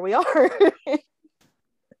 but here we are.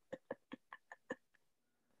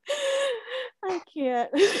 I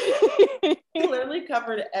can't. We literally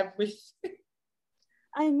covered everything.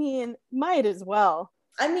 I mean, might as well.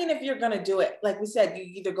 I mean, if you're going to do it, like we said, you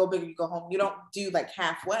either go big or you go home. You don't do like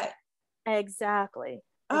halfway. Exactly.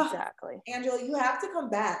 Exactly. Angela, you have to come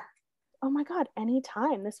back. Oh my God,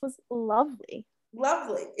 anytime. This was lovely.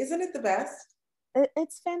 Lovely. Isn't it the best?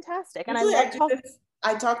 It's fantastic. And I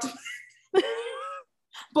talked to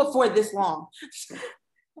before this long.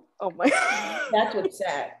 Oh my God. That's what's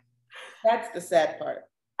sad. That's the sad part.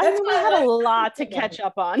 I mean, we had a lot to catch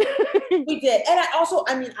up on. We did. And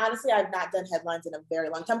honestly, I've not done headlines in a very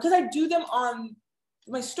long time because I do them on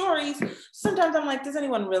my stories. Sometimes I'm like, does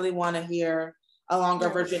anyone really want to hear a longer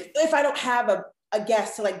version? If I don't have a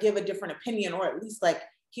guest to like give a different opinion or at least like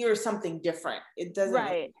hear something different, it doesn't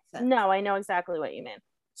right. make sense. No, I know exactly what you mean.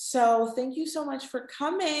 So thank you so much for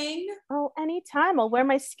coming. Oh, anytime. I'll wear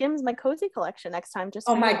my Skims, my cozy collection next time. Just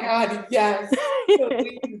oh my God, yes.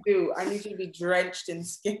 Please do. I need you to be drenched in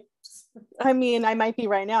Skims. I mean, I might be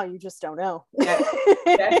right now. You just don't know. Yes.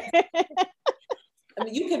 I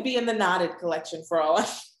mean, you could be in the knotted collection for all.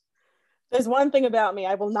 There's one thing about me.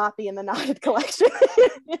 I will not be in the knotted collection.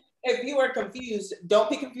 If you are confused, don't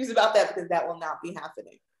be confused about that because that will not be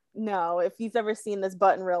happening. No, if you've ever seen this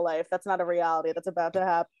butt in real life, that's not a reality that's about to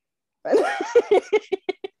happen.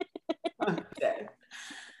 Okay.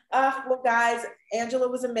 Well, guys, Angela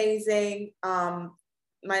was amazing. I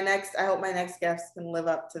hope my next guest can live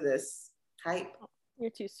up to this hype. You're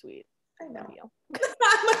too sweet. I know.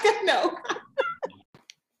 I know.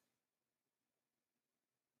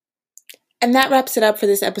 And that wraps it up for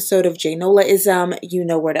this episode of J-Nolaism. You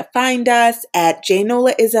know where to find us at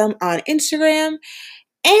J-Nolaism on Instagram.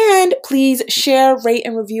 And please share, rate,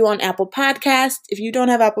 and review on Apple Podcasts. If you don't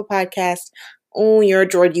have Apple Podcasts, you're a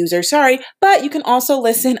Droid user, sorry. But you can also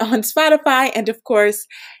listen on Spotify and, of course,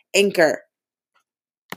 Anchor.